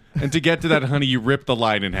lion, and to get to that honey, you ripped the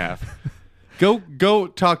lion in half. Go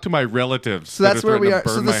talk to my relatives. So that's where we are.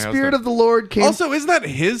 So the Spirit of the Lord came... Also, isn't that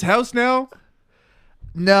his house now?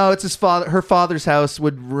 No, it's his father. Her father's house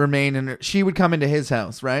would remain in her... She would come into his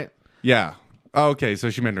house, right? Yeah. Oh, okay,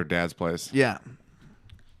 so she meant her dad's place. Yeah.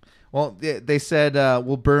 Well, they said,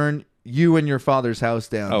 we'll burn you and your father's house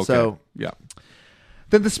down. Okay. So yeah.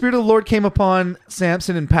 then the Spirit of the Lord came upon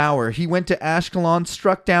Samson in power. He went to Ashkelon,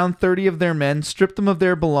 struck down 30 of their men, stripped them of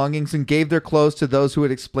their belongings, and gave their clothes to those who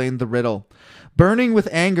had explained the riddle. Burning with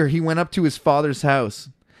anger, he went up to his father's house.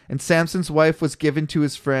 And Samson's wife was given to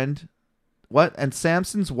his friend... What? And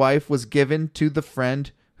Samson's wife was given to the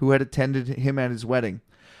friend who had attended him at his wedding.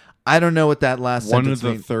 I don't know what that last One sentence of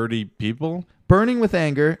the means. 30 people? Burning with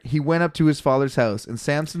anger, he went up to his father's house, and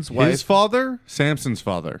Samson's wife His father? Samson's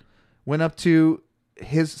father. went up to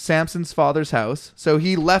Samson's father's house. So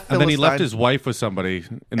he left And then he left Philistine- his wife with somebody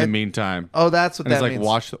in the meantime. Oh, that's what And he's that like,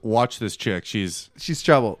 means. watch this chick. She's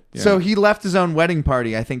trouble. Yeah. So he left his own wedding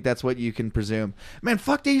party. I think that's what you can presume. Man,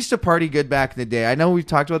 fuck, they used to party good back in the day. I know we've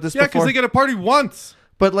talked about this yeah, because before. they get a party once.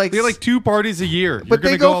 but like, They get like 2 parties a year. You're but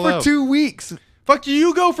they gonna go all for out. 2 weeks. Fuck you!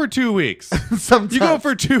 You go for 2 weeks. Sometimes You go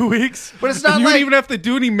for 2 weeks, But it's not and you like- don't even have to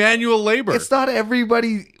do any manual labor. It's not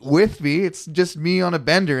everybody with me. It's just me on a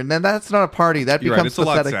bender, and then that's not a party. That You're right. becomes It's a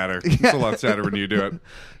lot pathetic. sadder. It's a lot sadder when you do it.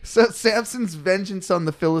 So Samson's vengeance on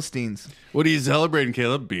the Philistines. What are you celebrating,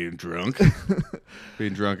 Caleb? Being drunk.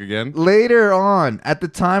 Being drunk again. Later on, at the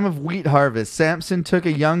time of wheat harvest, Samson took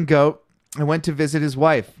a young goat and went to visit his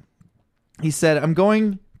wife. He said, "I'm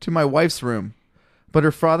going to my wife's room," but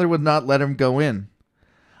her father would not let him go in.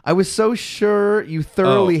 "I was so sure you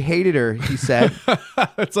thoroughly hated her," he said.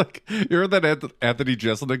 It's like, you heard that Anthony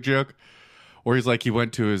Jeselnik joke where he's like, he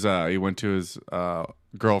went to his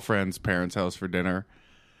girlfriend's parents' house for dinner,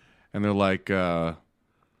 and they're like,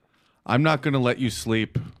 "I'm not going to let you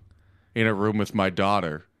sleep in a room with my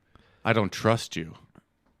daughter. I don't trust you,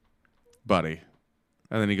 buddy."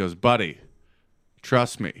 And then he goes, "Buddy,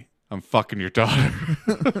 trust me. I'm fucking your daughter."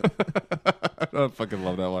 I fucking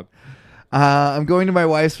love that one. I'm going to my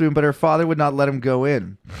wife's room, but her father would not let him go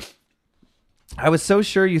in. "I was so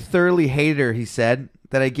sure you thoroughly hated her," he said,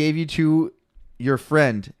 "that I gave you to your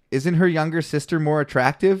friend. Isn't her younger sister more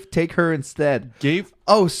attractive? Take her instead."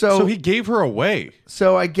 So he gave her away.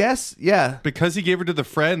 So I guess, yeah. Because he gave her to the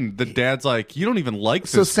friend, the dad's like, "You don't even like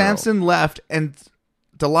this So girl." Samson left, and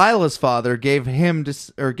Delilah's father gave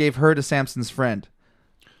her to Samson's friend.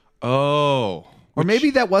 Oh. Or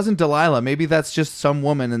maybe that wasn't Delilah. Maybe that's just some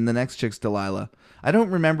woman and the next chick's Delilah. I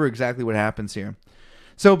don't remember exactly what happens here.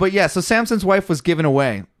 So Samson's wife was given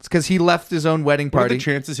away because he left his own wedding What are party. the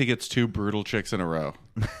chances he gets 2 brutal chicks in a row?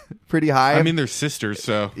 Pretty high. I mean, they're sisters,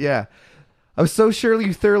 so. yeah. I was so sure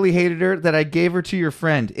you thoroughly hated her that I gave her to your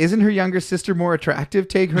friend. Isn't her younger sister more attractive?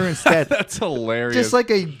 Take her instead. That's hilarious. Just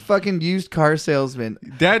like a fucking used car salesman.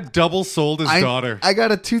 Dad double sold his daughter. I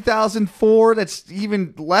got a 2004 that's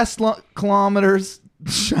even less kilometers,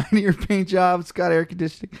 shinier paint job. It's got air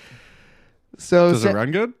conditioning. So Does it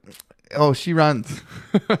run good? Oh, she runs.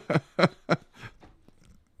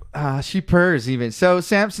 She purrs even. So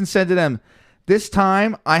Samson said to them, "This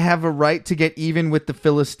time I have a right to get even with the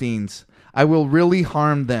Philistines. I will really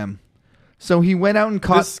harm them." So he went out and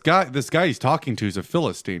caught This guy he's talking to is a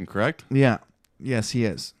Philistine, correct? Yeah. Yes, he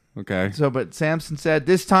is. Okay. So, but Samson said,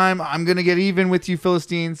 "This time I'm going to get even with you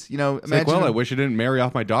Philistines." You know, It's like, well, I wish I didn't marry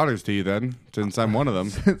off my daughters to you then, since I'm one of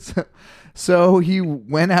them. So he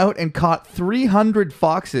went out and caught 300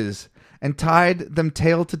 foxes and tied them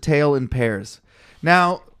tail to tail in pairs.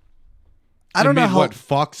 Now, I don't know how. What,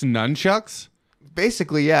 fox nunchucks?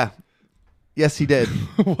 Basically, yeah. Yes, he did.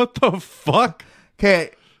 What the fuck?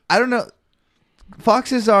 Okay, I don't know.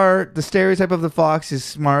 Foxes are, the stereotype of the fox is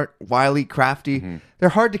smart, wily, crafty. They're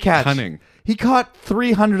hard to catch. Cunning. He caught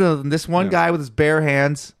 300 of them. This one guy with his bare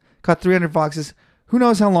hands caught 300 foxes. Who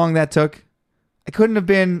knows how long that took? It couldn't have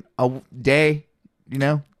been a day, you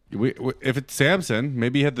know? If it's Samson,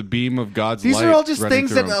 maybe he had the beam of God's These light. are all just running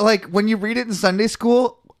things through that, him. like, when you read it in Sunday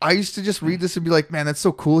school, I used to just read this and be like, man, that's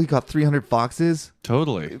so cool. He caught 300 foxes.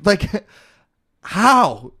 Totally. Like,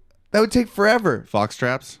 how? That would take forever. Fox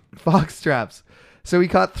traps? Fox traps. So he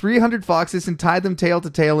caught 300 foxes and tied them tail to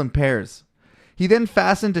tail in pairs. He then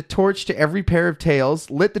fastened a torch to every pair of tails,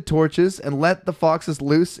 lit the torches, and let the foxes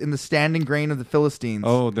loose in the standing grain of the Philistines.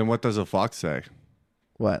 Oh, then what does a fox say?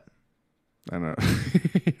 What? I don't know.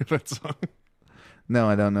 That song. No,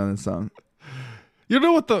 I don't know the song. You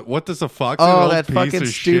know what does a fox say? Oh, An that old piece fucking of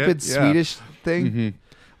stupid shit? Swedish thing.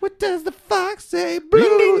 What does the fox say? Ding,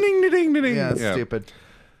 Blue. ding, ding, ding, ding, ding. Yeah, it's stupid.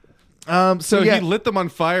 So yeah. he lit them on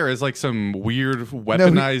fire as like some weird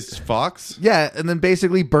weaponized fox? Yeah, and then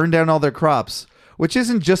basically burned down all their crops, which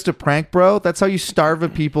isn't just a prank, bro. That's how you starve a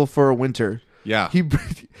people for a winter. Yeah.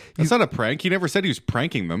 That's not a prank. He never said he was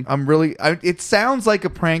pranking them. It sounds like a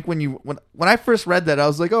prank when I first read that. I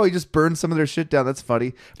was like, oh, he just burned some of their shit down. That's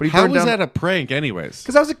funny. But he How burned was down that a prank anyways?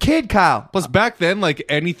 because I was a kid, Kyle. Plus back then, like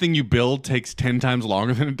anything you build takes 10 times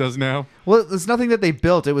longer than it does now. Well, it's nothing that they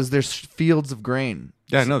built. It was their fields of grain.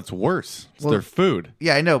 Yeah, no, it's worse. It's their food.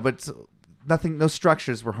 Yeah, I know, but nothing. No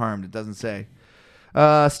structures were harmed. It doesn't say.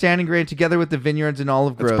 Standing grain together with the vineyards and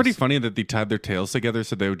olive groves. It's pretty funny that they tied their tails together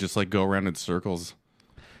so they would just like go around in circles.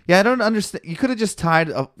 Yeah, I don't understand. You could have just tied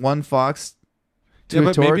one fox to a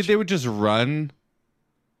but torch. maybe they would just run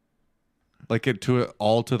like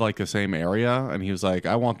all to like the same area, and he was like,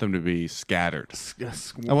 "I want them to be scattered.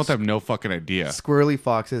 I want them to have no fucking idea." Squirrely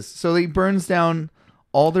foxes. So he burns down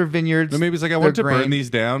all their vineyards. But maybe it's like, "I their want to grain. burn these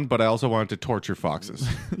down, but I also wanted to torture foxes."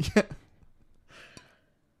 Yeah.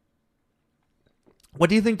 What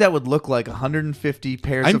do you think that would look like? 150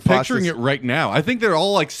 pairs I'm of foxes? picturing it right now. I think they're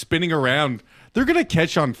all like spinning around. They're gonna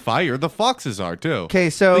catch on fire. The foxes are too. Okay,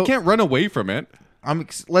 so they can't run away from it.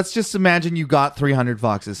 let's just imagine you got 300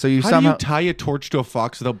 foxes. So you How somehow do you tie a torch to a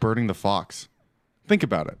fox without burning the fox? Think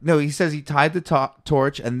about it. No, he says he tied the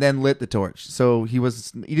torch and then lit the torch. So he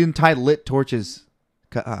didn't tie lit torches.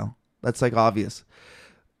 Oh, that's like obvious.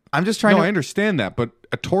 I'm just trying No, to I understand that, but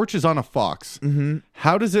a torch is on a fox. Mm-hmm.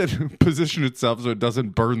 How does it position itself so it doesn't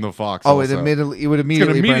burn the fox? Oh, also? it would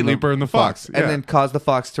immediately burn the fox. and then cause the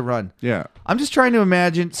fox to run. Yeah. I'm just trying to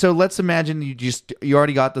imagine. So let's imagine you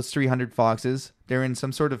already got those 300 foxes. They're in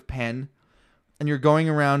some sort of pen, and you're going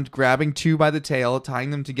around grabbing two by the tail,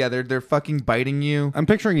 tying them together. They're fucking biting you. I'm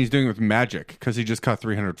picturing he's doing it with magic because he just caught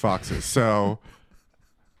 300 foxes. So,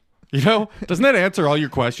 you know, doesn't that answer all your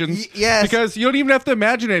questions? Yes. Because you don't even have to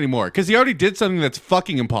imagine anymore because he already did something that's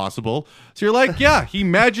fucking impossible. So you're like, yeah, he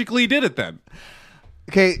magically did it then.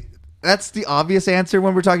 Okay, that's the obvious answer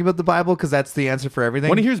when we're talking about the Bible because that's the answer for everything.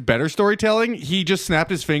 When he hears better storytelling, he just snapped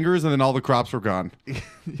his fingers and then all the crops were gone.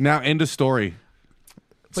 Now, end of story.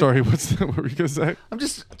 Sorry, what were you going to say? I'm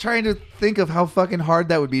just trying to think of how fucking hard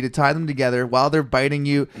that would be to tie them together while they're biting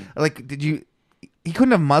you. Like, he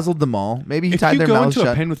couldn't have muzzled them all. Maybe he tied their mouths shut. If you go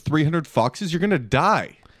into a pen with 300 foxes, you're going to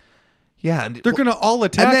die. Yeah. They're going to all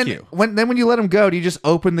attack and then, you. When you let them go, do you just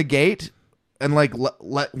open the gate and like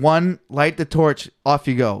let one, light the torch, off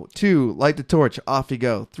you go. Two, light the torch, off you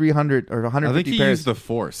go. 300 or 150 I think he pairs. used the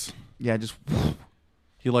force. Yeah, just...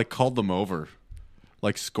 He like called them over.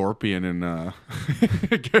 Like Scorpion and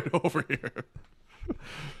get over here.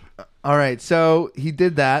 All right, so he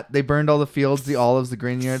did that. They burned all the fields, the olives, the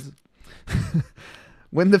grain yards.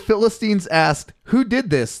 When the Philistines asked, who did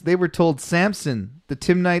this? They were told Samson, the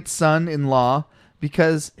Timnite's son-in-law,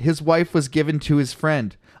 because his wife was given to his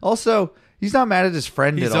friend. Also, he's not mad at his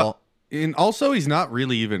friend at all. And also, he's not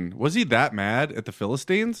really even... Was he that mad at the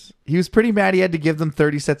Philistines? He was pretty mad he had to give them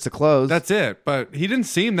 30 sets of clothes. That's it. But he didn't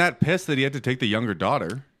seem that pissed that he had to take the younger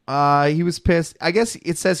daughter. He was pissed. I guess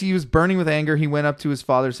it says he was burning with anger. He went up to his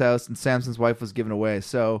father's house, and Samson's wife was given away.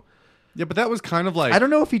 So... Yeah, but that was kind of like... I don't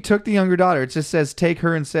know if he took the younger daughter. It just says, take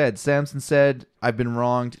her instead. Samson said, I've been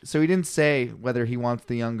wronged. So he didn't say whether he wants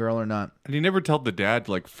the young girl or not. And he never told the dad,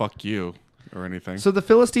 like, fuck you or anything. So the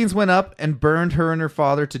Philistines went up and burned her and her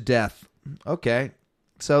father to death. Okay.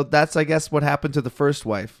 So that's, I guess, what happened to the first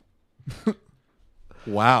wife.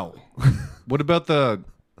 Wow. What about the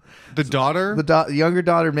daughter? The younger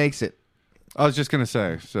daughter makes it. I was just going to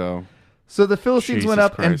say, so... So the Philistines Jesus went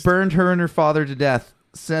up and Christ. burned her and her father to death.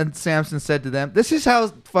 Samson said to them, this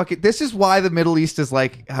is why the Middle East is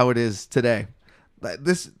like how it is today.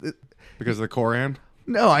 Because of the Koran?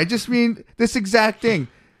 No, I just mean this exact thing.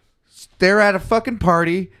 They're at a fucking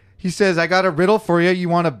party. He says, I got a riddle for you. You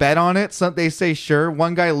want to bet on it? So they say, sure.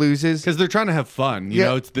 One guy loses. Because they're trying to have fun. You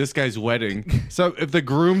know, it's this guy's wedding. So if the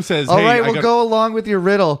groom says, all hey, right, we'll go along with your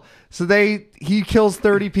riddle. So he kills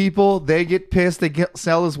 30 people. They get pissed. They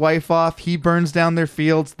sell his wife off. He burns down their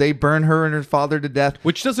fields. They burn her and her father to death.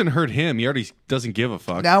 Which doesn't hurt him. He already doesn't give a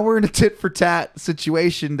fuck. Now we're in a tit for tat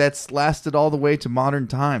situation that's lasted all the way to modern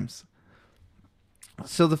times.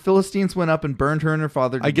 So the Philistines went up and burned her and her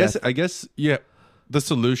father to death. I guess, yeah. The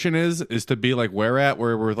solution is to be like where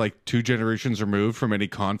we're like 2 generations removed from any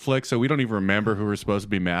conflict, so we don't even remember who we're supposed to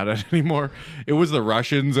be mad at anymore. It was the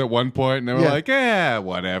Russians at one point, and they were like,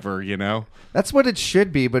 whatever, you know? That's what it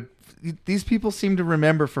should be, but these people seem to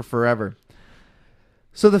remember for forever.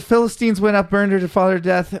 So the Philistines went up, burned her to father to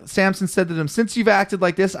death. Samson said to them, since you've acted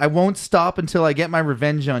like this, I won't stop until I get my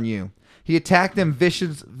revenge on you. He attacked them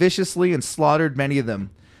viciously and slaughtered many of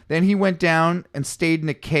them. Then he went down and stayed in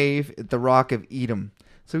a cave at the rock of Edom.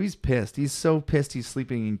 So he's pissed. He's so pissed he's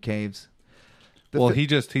sleeping in caves.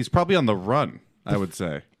 He's probably on the run, I would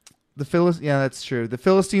say. Yeah, that's true. The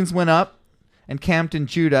Philistines went up and camped in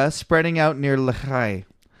Judah, spreading out near Lechai.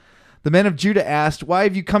 The men of Judah asked, why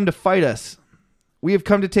have you come to fight us? We have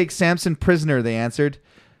come to take Samson prisoner, they answered,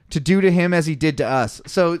 to do to him as he did to us.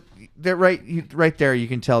 So they're right there. You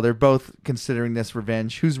can tell they're both considering this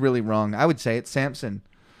revenge. Who's really wrong? I would say it's Samson.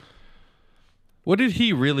 What did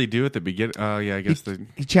he really do at the beginning? I guess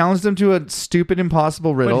he challenged them to a stupid,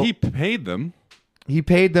 impossible riddle. But he paid them. He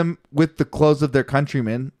paid them with the clothes of their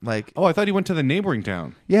countrymen. I thought he went to the neighboring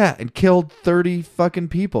town. Yeah, and killed 30 fucking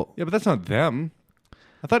people. Yeah, but that's not them.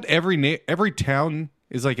 I thought every town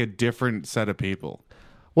is like a different set of people.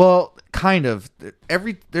 Well, kind of.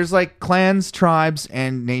 There's like clans, tribes,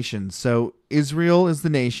 and nations. So Israel is the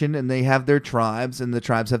nation, and they have their tribes, and the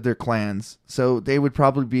tribes have their clans. So they would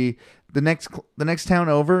probably be the next town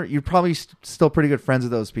over. You're probably still pretty good friends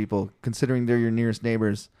with those people, considering they're your nearest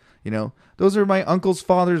neighbors. You know, those are my uncle's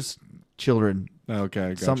father's children. Okay,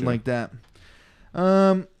 gotcha. Something like that.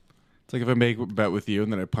 It's like if I make a bet with you,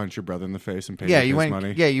 and then I punch your brother in the face and pay his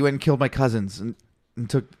money. Yeah, you went and killed my cousins and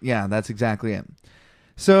took. Yeah, that's exactly it.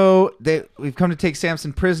 So we've come to take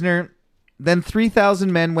Samson prisoner. Then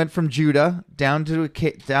 3,000 men went from Judah down to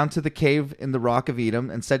the cave in the rock of Edom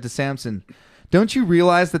and said to Samson, don't you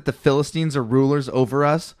realize that the Philistines are rulers over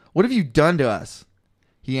us? What have you done to us?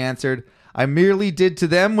 He answered, I merely did to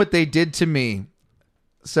them what they did to me.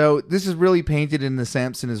 So this is really painted in the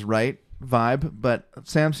Samson is right vibe, but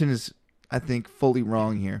Samson is, I think, fully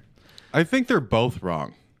wrong here. I think they're both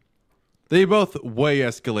wrong. They both way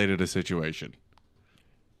escalated a situation.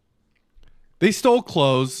 They stole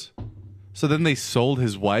clothes, so then they sold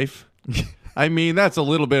his wife. I mean, that's a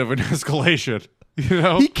little bit of an escalation. You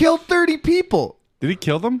know? He killed 30 people. Did he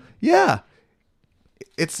kill them? Yeah.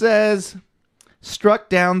 It says, struck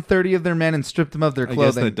down 30 of their men and stripped them of their clothing. I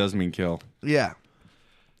guess that does mean kill. Yeah.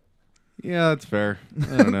 Yeah, that's fair.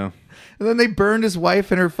 I don't know. And then they burned his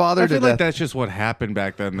wife and her father to death. I feel like that's just what happened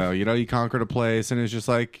back then, though. You know, you conquered a place, and it's just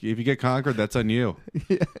like, if you get conquered, that's on you.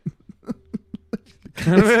 Yeah.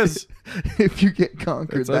 Kind of is. If you get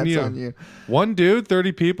conquered, that's on you. One dude,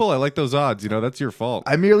 30 people. I like those odds. You know, that's your fault.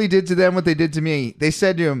 I merely did to them what they did to me. They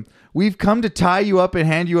said to him, we've come to tie you up and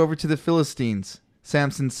hand you over to the Philistines.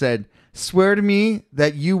 Samson said, swear to me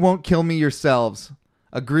that you won't kill me yourselves.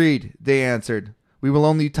 Agreed, they answered. We will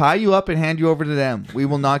only tie you up and hand you over to them. We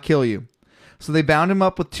will not kill you. So they bound him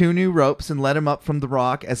up with 2 new ropes and led him up from the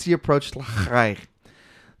rock as he approached Lachai.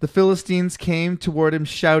 The Philistines came toward him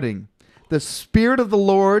shouting. The Spirit of the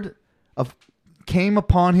Lord came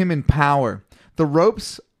upon him in power. The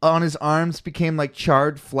ropes on his arms became like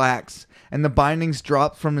charred flax, and the bindings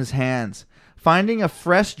dropped from his hands. Finding a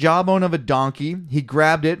fresh jawbone of a donkey, he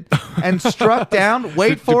grabbed it and struck down,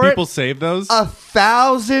 wait for Do it, people save those?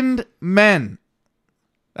 1,000 men.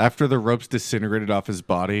 After the ropes disintegrated off his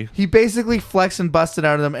body? He basically flexed and busted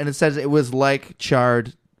out of them, and it says it was like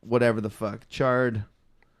charred, whatever the fuck, charred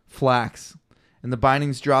flax. And the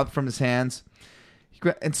bindings dropped from his hands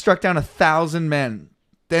and struck down 1,000 men.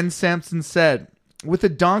 Then Samson said, with the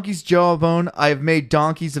donkey's jawbone, I have made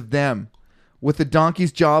donkeys of them. With the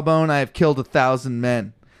donkey's jawbone, I have killed 1,000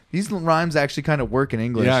 men. These rhymes actually kind of work in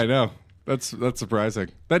English. Yeah, I know. That's surprising.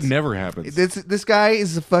 That never happens. This guy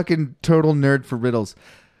is a fucking total nerd for riddles.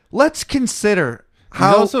 Let's consider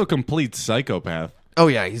how... He's also a complete psychopath. Oh,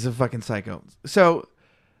 yeah, he's a fucking psycho. So,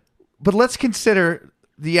 but let's consider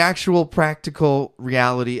the actual practical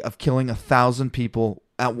reality of killing 1,000 people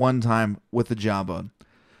at one time with a jawbone.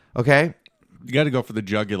 Okay? You got to go for the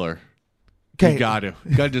jugular. Okay. You got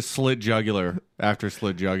to just slit jugular after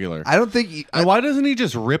slit jugular. I don't think... And why doesn't he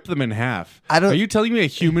just rip them in half? Are you telling me a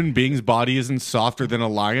human being's body isn't softer than a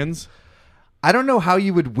lion's? I don't know how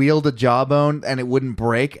you would wield a jawbone and it wouldn't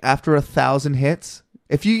break after 1,000 hits.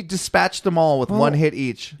 If you dispatched them all with one hit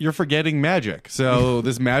each. You're forgetting magic. So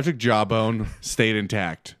this magic jawbone stayed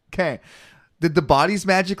intact. Okay. Did the bodies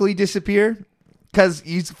magically disappear? Because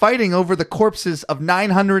he's fighting over the corpses of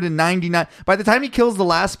 999. By the time he kills the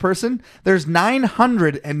last person, there's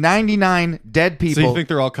 999 dead people. So you think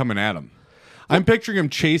they're all coming at him? I'm picturing him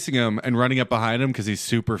chasing him and running up behind him because he's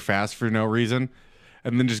super fast for no reason.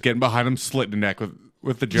 And then just getting behind him, slitting the neck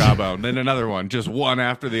with the jawbone. Then another one, just one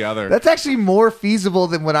after the other. That's actually more feasible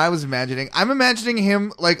than what I was imagining. I'm imagining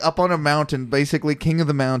him like up on a mountain, basically king of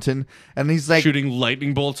the mountain, and he's like shooting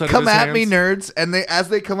lightning bolts out come of his at hands. me, nerds! And as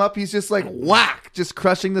they come up, he's just like whack, just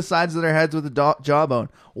crushing the sides of their heads with a jawbone.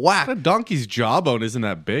 Whack. That donkey's jawbone isn't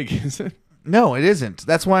that big, is it? No, it isn't.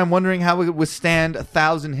 That's why I'm wondering how it would withstand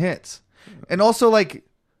 1,000 hits, and also like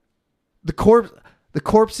the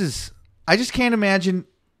corpses. I just can't imagine.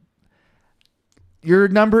 You're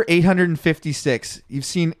number 856. You've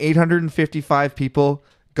seen 855 people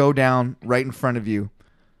go down right in front of you.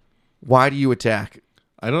 Why do you attack?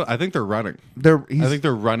 I think they're running. I think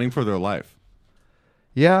they're running for their life.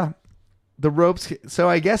 Yeah. The ropes. So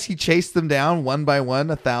I guess he chased them down one by one,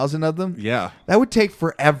 1,000 of them. Yeah. That would take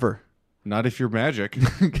forever. Not if you're magic.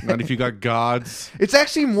 Not if you got gods. It's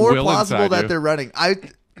actually more will plausible inside that you. they're running. I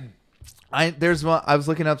was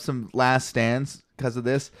looking up some last stands because of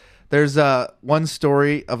this. There's one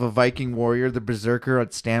story of a Viking warrior, the Berserker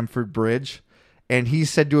at Stamford Bridge, and he's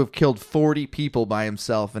said to have killed 40 people by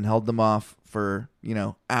himself and held them off for,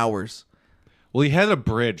 hours. Well, he had a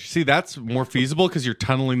bridge. See, that's more feasible because you're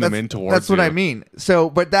tunneling them in towards That's what I mean. So,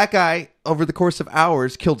 but that guy, over the course of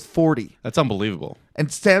hours, killed 40. That's unbelievable. And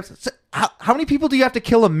how many people do you have to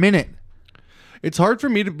kill a minute? It's hard for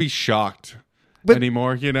me to be shocked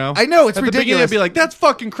anymore, I know, it's At the beginning, ridiculous. I'd be like, that's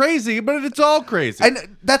fucking crazy, but it's all crazy.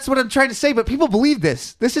 And that's what I'm trying to say, but people believe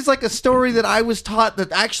this. This is like a story that I was taught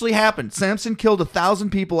that actually happened. Samson killed 1,000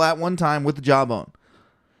 people at one time with the jawbone.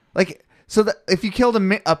 Like, so that if you killed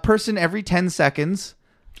a person every 10 seconds...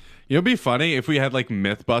 It'd be funny if we had like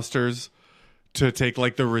Mythbusters to take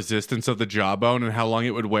like the resistance of the jawbone and how long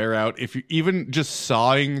it would wear out. If you even just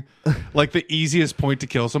sawing like the easiest point to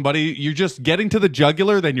kill somebody, you're just getting to the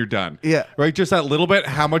jugular, then you're done. Yeah. Right? Just that little bit,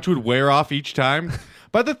 how much would wear off each time?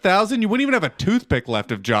 By the 1,000, you wouldn't even have a toothpick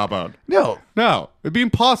left of jawbone. No. It'd be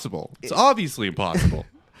impossible. It's obviously impossible.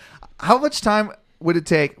 How much time would it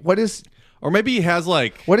take? Or maybe he has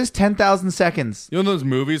like... What is 10,000 seconds? You know those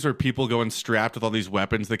movies where people go and strapped with all these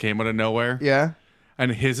weapons that came out of nowhere? Yeah.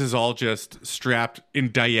 And his is all just strapped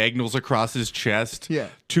in diagonals across his chest. Yeah.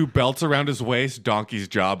 2 belts around his waist, donkey's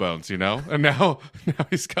jawbones, And now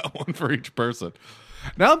he's got one for each person.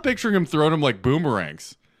 Now I'm picturing him throwing them like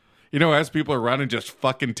boomerangs. As people are running, just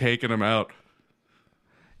fucking taking them out.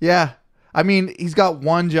 Yeah. I mean, he's got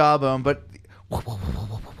one jawbone, but...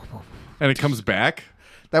 And it comes back?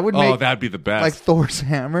 That would make... that'd be the best. Like Thor's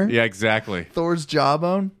hammer? Yeah, exactly. Thor's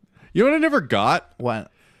jawbone? You know what I never got? What?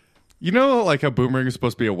 Like how boomerang is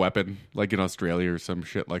supposed to be a weapon, like in Australia or some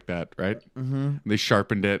shit like that, right? Mm-hmm. They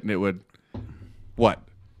sharpened it and it would,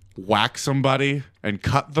 whack somebody and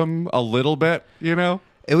cut them a little bit,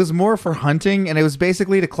 It was more for hunting, and it was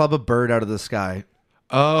basically to club a bird out of the sky.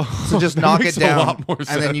 Oh. So just that knock makes it down, a lot more and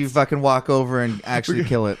sense. then you fucking walk over and actually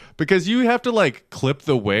kill it. Because you have to, clip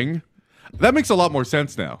the wing. That makes a lot more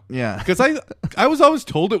sense now. Yeah. Because I was always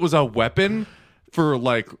told it was a weapon for,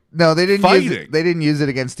 No, they didn't fighting. use it. They didn't use it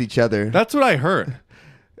against each other. That's what I heard.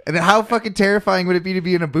 And how fucking terrifying would it be to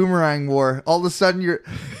be in a boomerang war? All of a sudden, you're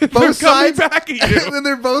They're both coming sides back at you. and then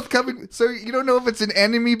they're both coming. So you don't know if it's an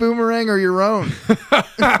enemy boomerang or your own.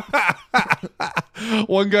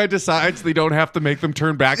 One guy decides they don't have to make them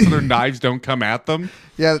turn back so their knives don't come at them.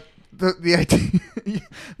 Yeah, the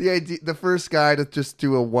idea, the first guy to just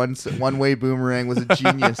do a one way boomerang was a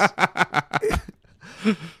genius.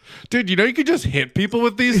 Dude, you know you could just hit people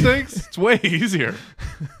with these things? It's way easier.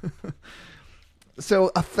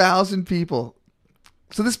 So 1,000 people.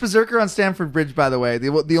 So this berserker on Stamford Bridge, by the way,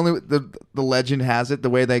 the legend has it, the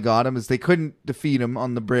way they got him is they couldn't defeat him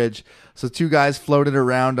on the bridge. So two guys floated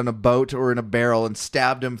around on a boat or in a barrel and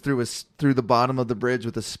stabbed him through the bottom of the bridge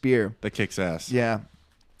with a spear. That kicks ass. Yeah.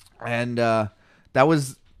 And that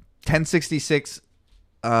was 1066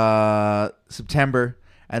 September.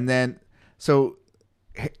 And then, so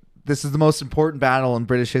this is the most important battle in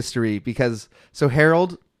British history because, so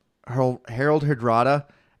Harold Hardrada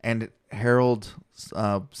and Harold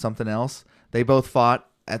something else, they both fought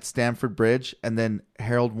at Stamford Bridge, and then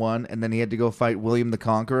Harold won, and then he had to go fight William the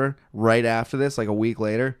Conqueror right after this, like a week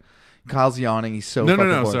later. Kyle's yawning. He's so No,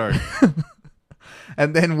 bored. sorry.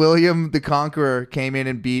 And then William the Conqueror came in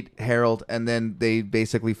and beat Harold, and then they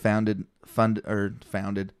basically founded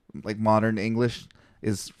like modern English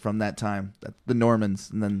is from that time. The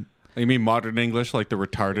Normans, and then You mean modern English, like the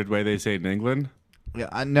retarded way they say it in England? yeah,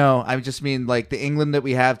 I just mean like the England that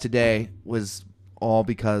we have today was all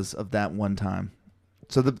because of that one time.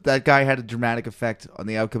 So that guy had a dramatic effect on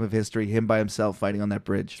the outcome of history. Him by himself fighting on that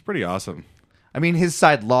bridge. It's pretty awesome. I mean, his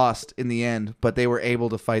side lost in the end, but they were able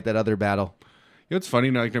to fight that other battle. You know, it's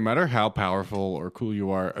funny, like, no matter how powerful or cool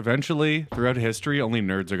you are, eventually, throughout history, only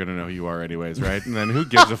nerds are going to know who you are anyways, right? And then who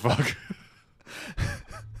gives a fuck?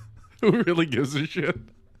 Who really gives a shit?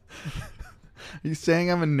 Are you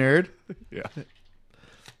saying I'm a nerd? Yeah.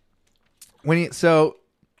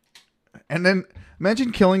 And then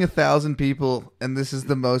imagine killing 1,000 people, and this is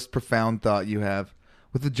the most profound thought you have.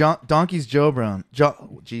 With the donkey's jawbone,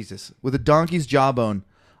 with the donkey's jawbone,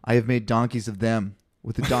 I have made donkeys of them.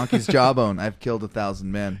 With the donkey's jawbone, I've killed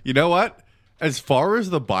 1,000 men. You know what? As far as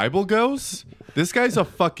the Bible goes, this guy's a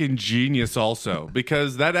fucking genius also,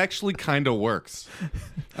 because that actually kind of works.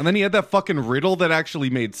 And then he had that fucking riddle that actually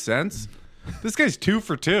made sense. This guy's 2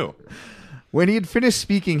 for 2. When he had finished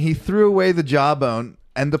speaking, he threw away the jawbone,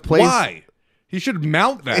 and the place... Why? He should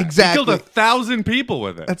mount that. Exactly. He killed 1,000 people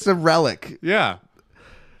with it. That's a relic. Yeah.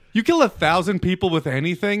 You kill 1,000 people with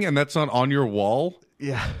anything, and that's not on your wall?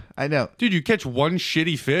 Yeah, I know. Dude, you catch one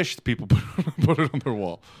shitty fish, people put it on their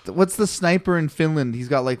wall. What's the sniper in Finland? He's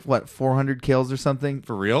got like, what, 400 kills or something?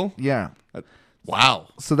 For real? Yeah. Wow.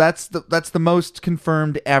 So that's the most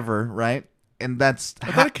confirmed ever, right? And that's...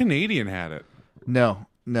 I thought a Canadian had it. No.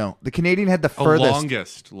 The Canadian had the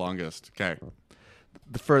furthest. Longest. Okay.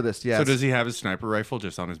 The furthest, yes. So does he have his sniper rifle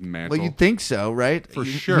just on his mantle? Well, you'd think so, right? For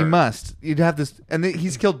sure. He must. You'd have this... And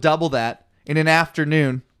he's killed double that in an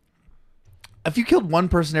afternoon. If you killed one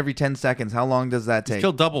person every 10 seconds, how long does that take? He's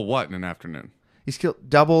killed double what in an afternoon? He's killed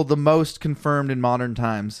double the most confirmed in modern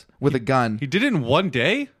times with a gun. He did it in one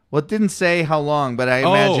day? Well, it didn't say how long, but I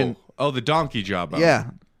imagine... Oh, the donkey job.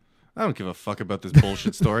 Yeah. I don't give a fuck about this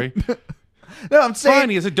bullshit story. No, I'm saying... Fine,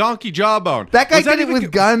 he has a donkey jawbone. That guy did it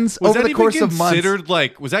with guns over the course of months.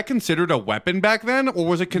 Was that considered a weapon back then? Or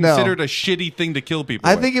was it considered a shitty thing to kill people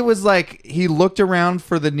I with? think it was like he looked around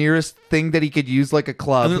for the nearest thing that he could use, like a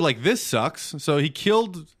club. And they're like, this sucks. So he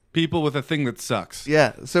killed people with a thing that sucks.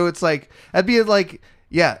 Yeah, so it's like... That'd be like...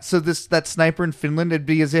 Yeah, so that sniper in Finland, it'd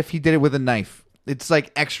be as if he did it with a knife. It's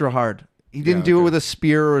like extra hard. He didn't do it with a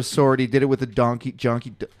spear or a sword. He did it with a donkey.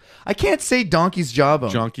 I can't say donkey's jawbone.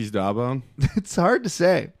 Jonkey's Dawbone. It's hard to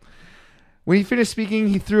say. When he finished speaking,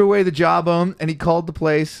 he threw away the jawbone and he called the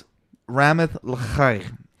place Ramath Lachai,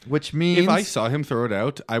 which means... If I saw him throw it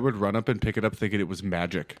out, I would run up and pick it up thinking it was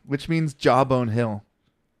magic. Which means Jawbone Hill.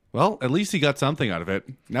 Well, at least he got something out of it.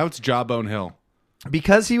 Now it's Jawbone Hill.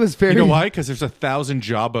 Because he was very... You know why? Because there's 1,000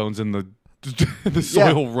 jawbones in the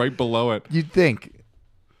soil right below it. You'd think.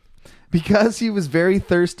 Because he was very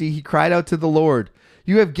thirsty, he cried out to the Lord,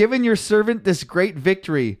 "You have given your servant this great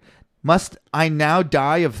victory. Must I now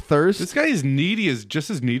die of thirst?" This guy is just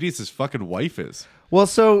as needy as his fucking wife is. Well,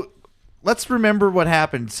 so let's remember what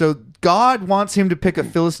happened. So God wants him to pick a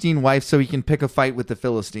Philistine wife so he can pick a fight with the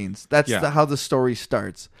Philistines. That's how the story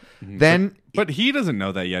starts. Mm-hmm. Then, but he doesn't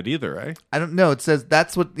know that yet either, right? I don't know. It says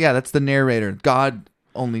that's the narrator. God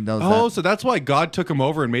only knows that. Oh, so that's why God took him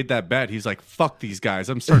over and made that bet. He's like, fuck these guys.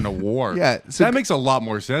 I'm starting a war. Yeah. So that makes a lot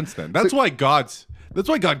more sense then. That's why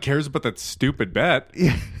God cares about that stupid bet.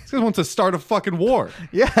 Yeah. He wants to start a fucking war.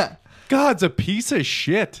 Yeah. God's a piece of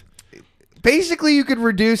shit. Basically, you could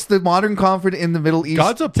reduce the modern conflict in the Middle East.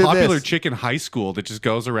 God's a to popular this. chick in high school that just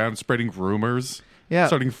goes around spreading rumors, Yeah.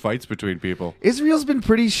 starting fights between people. Israel's been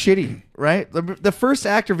pretty shitty, right? The first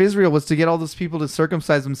act of Israel was to get all those people to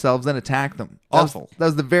circumcise themselves and attack them. Awful. That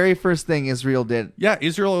was the very first thing Israel did. Yeah,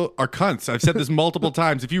 Israel are cunts. I've said this multiple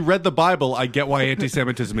times. If you read the Bible, I get why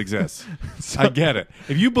anti-Semitism exists. I get it.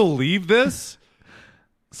 If you believe this,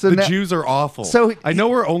 So the now- Jews are awful. So I know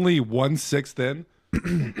we're only 1/6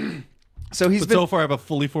 in, So he's but been so far I have a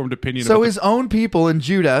fully formed opinion. So about his own people in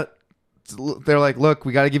Judah, they're like, look,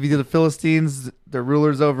 we got to give you to the Philistines. They're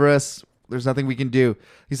rulers over us. There's nothing we can do.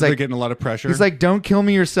 they're getting a lot of pressure. He's like, don't kill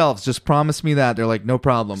me yourselves. Just promise me that. They're like, no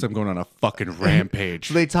problem. So I'm going on a fucking rampage.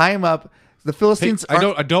 So they tie him up. The Philistines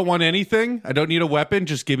I don't want anything. I don't need a weapon.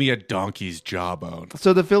 Just give me a donkey's jawbone.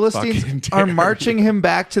 So the Philistines Fucking are dare. marching him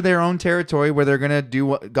back to their own territory where they're going to do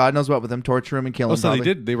what, God knows what with him, torture him and kill him. Oh, so probably.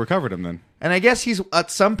 they did. They recovered him then. And I guess he's at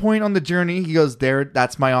some point on the journey, he goes, there,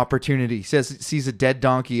 that's my opportunity. He sees a dead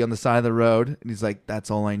donkey on the side of the road. And he's like, that's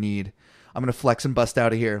all I need. I'm going to flex and bust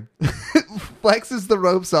out of here. Flexes the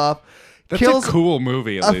ropes off. That's kills a cool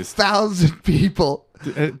movie, at least. 1,000 people.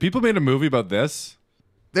 People made a movie about this.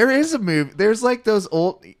 There is a movie. There's like those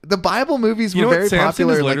the Bible movies You were know very what? Samson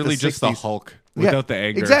popular is in like literally the just 60s. the Hulk without the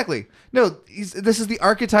anger. Exactly. No, this is the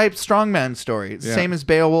archetype strongman story. Yeah. Same as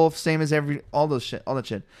Beowulf, same as all that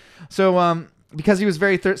shit. So because he was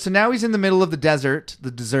very so now he's in the middle of the desert,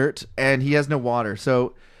 and he has no water.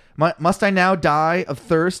 So must I now die of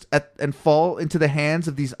thirst and fall into the hands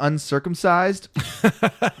of these uncircumcised?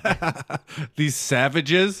 These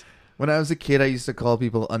savages. When I was a kid, I used to call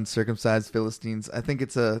people uncircumcised Philistines. I think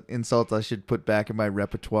it's an insult I should put back in my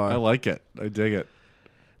repertoire. I like it. I dig it.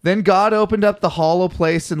 Then God opened up the hollow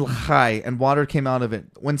place in Lachai, and water came out of it.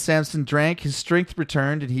 When Samson drank, his strength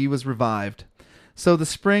returned, and he was revived. So the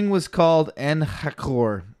spring was called En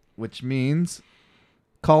Hakor, which means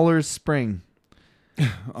Caller's Spring.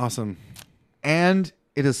 Awesome. And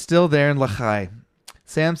it is still there in Lachai.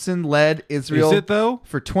 Samson led Israel Is it though?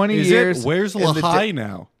 for 20 Is years. it? Where's in the Lahai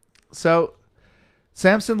now? So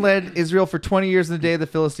Samson led Israel for 20 years in the day of the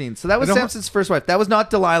Philistines. So that was Samson's first wife. That was not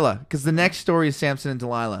Delilah, because the next story is Samson and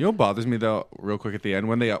Delilah. You know what bothers me though, real quick at the end,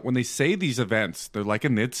 when they say these events, they're like,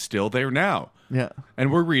 and it's still there now. Yeah,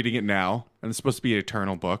 And we're reading it now, and it's supposed to be an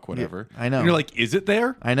eternal book, whatever. Yeah, I know. And you're like, is it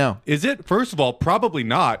there? I know. Is it? First of all, probably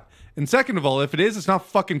not. And second of all, if it is, it's not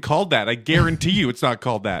fucking called that. I guarantee you it's not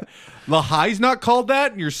called that. Lahai's not called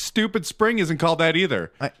that, and your stupid spring isn't called that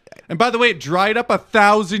either. And by the way, it dried up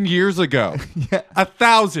 1,000 years ago. Yeah.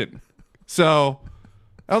 1,000. So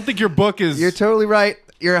I don't think your book is... You're totally right.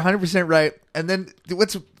 You're 100% right. And then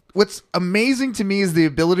what's amazing to me is the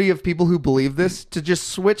ability of people who believe this to just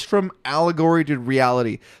switch from allegory to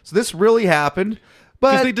reality. So this really happened,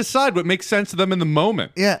 Because but they decide what makes sense to them in the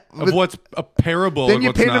moment. Yeah, Of but what's a parable then and you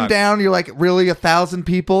what's pin not. them down. You're like, really, 1,000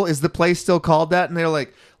 people? Is the place still called that? And they're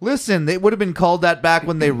like, listen, they would have been called that back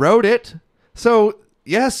when they wrote it. So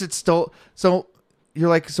yes, it's still. So you're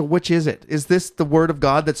like, so which is it? Is this the word of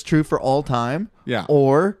God that's true for all time? Yeah.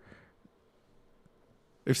 Or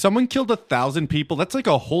If someone killed 1,000 people, that's like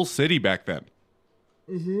a whole city back then.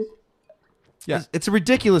 Mm-hmm. Yeah. it's a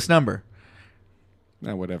ridiculous number.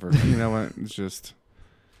 Whatever. You know what? It's just...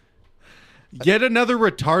 Yet another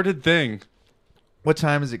retarded thing. What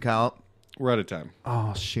time is it, Kyle? We're out of time.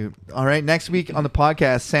 Oh, shoot. All right. Next week on the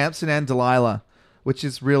podcast, Samson and Delilah, which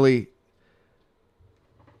is really.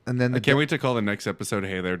 And then I can't wait to call the next episode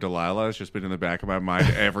Hey There, Delilah. It's just been in the back of my mind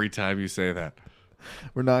every time you say that.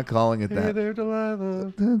 We're not calling it Hey that. there,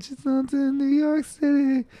 Delilah. Don't you want in New York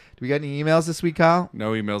City? Do we got any emails this week, Kyle?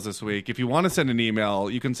 No emails this week. If you want to send an email,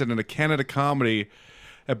 you can send it to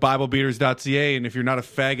CanadaComedy@BibleBeaters.ca. And if you're not a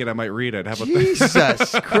faggot, I might read it. How about Jesus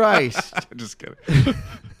that? Christ. Just kidding.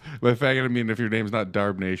 By faggot, I mean if your name's not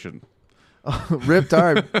Darb Nation. Rip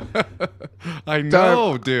Darb. I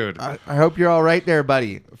know, dude. I hope you're all right there,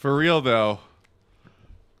 buddy. For real, though,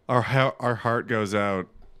 our heart goes out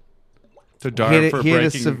to He Darb had for a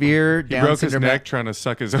breaking. severe He Down broke his syndrome. neck trying to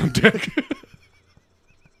suck his own dick.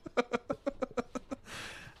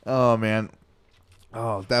 Oh man.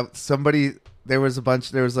 Oh, that somebody. There was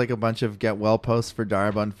like a bunch of get well posts for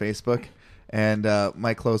Darb on Facebook, and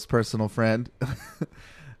my close personal friend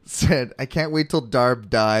said, "I can't wait till Darb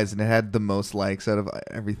dies," and it had the most likes out of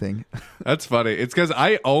everything. That's funny. It's because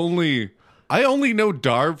I only know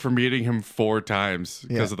Darb from meeting him 4 times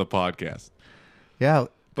because of the podcast. Yeah.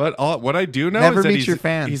 But what I do know Never is that meet your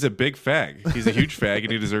fans. he's a big fag. He's a huge fag,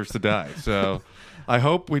 and he deserves to die. So I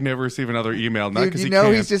hope we never receive another email. Not Dude, because you he know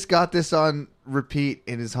can't. he's just got this on repeat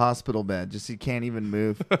in his hospital bed. Just he can't even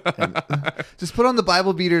move. And just put on the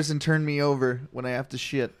Bible beaters and turn me over when I have to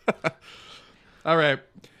shit. All right.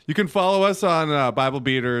 You can follow us on Bible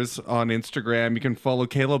Beaters on Instagram. You can follow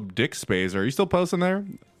Caleb Dick Spazer. Are you still posting there?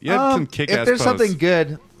 You had some kick-ass If there's posts. something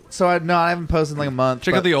good, so I haven't posted in like a month.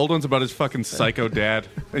 Check but out the old ones about his fucking psycho dad,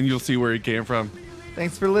 and you'll see where he came from.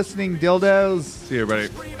 Thanks for listening, dildos. See you, everybody.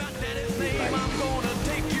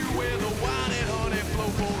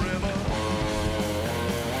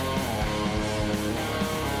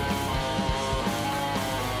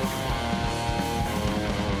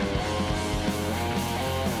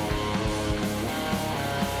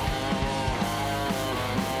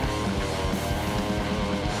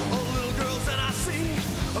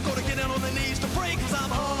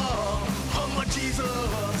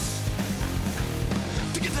 Jesus.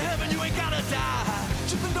 To get to heaven, you ain't gotta die.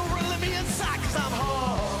 Just bend over and let me inside, 'cause I'm hard.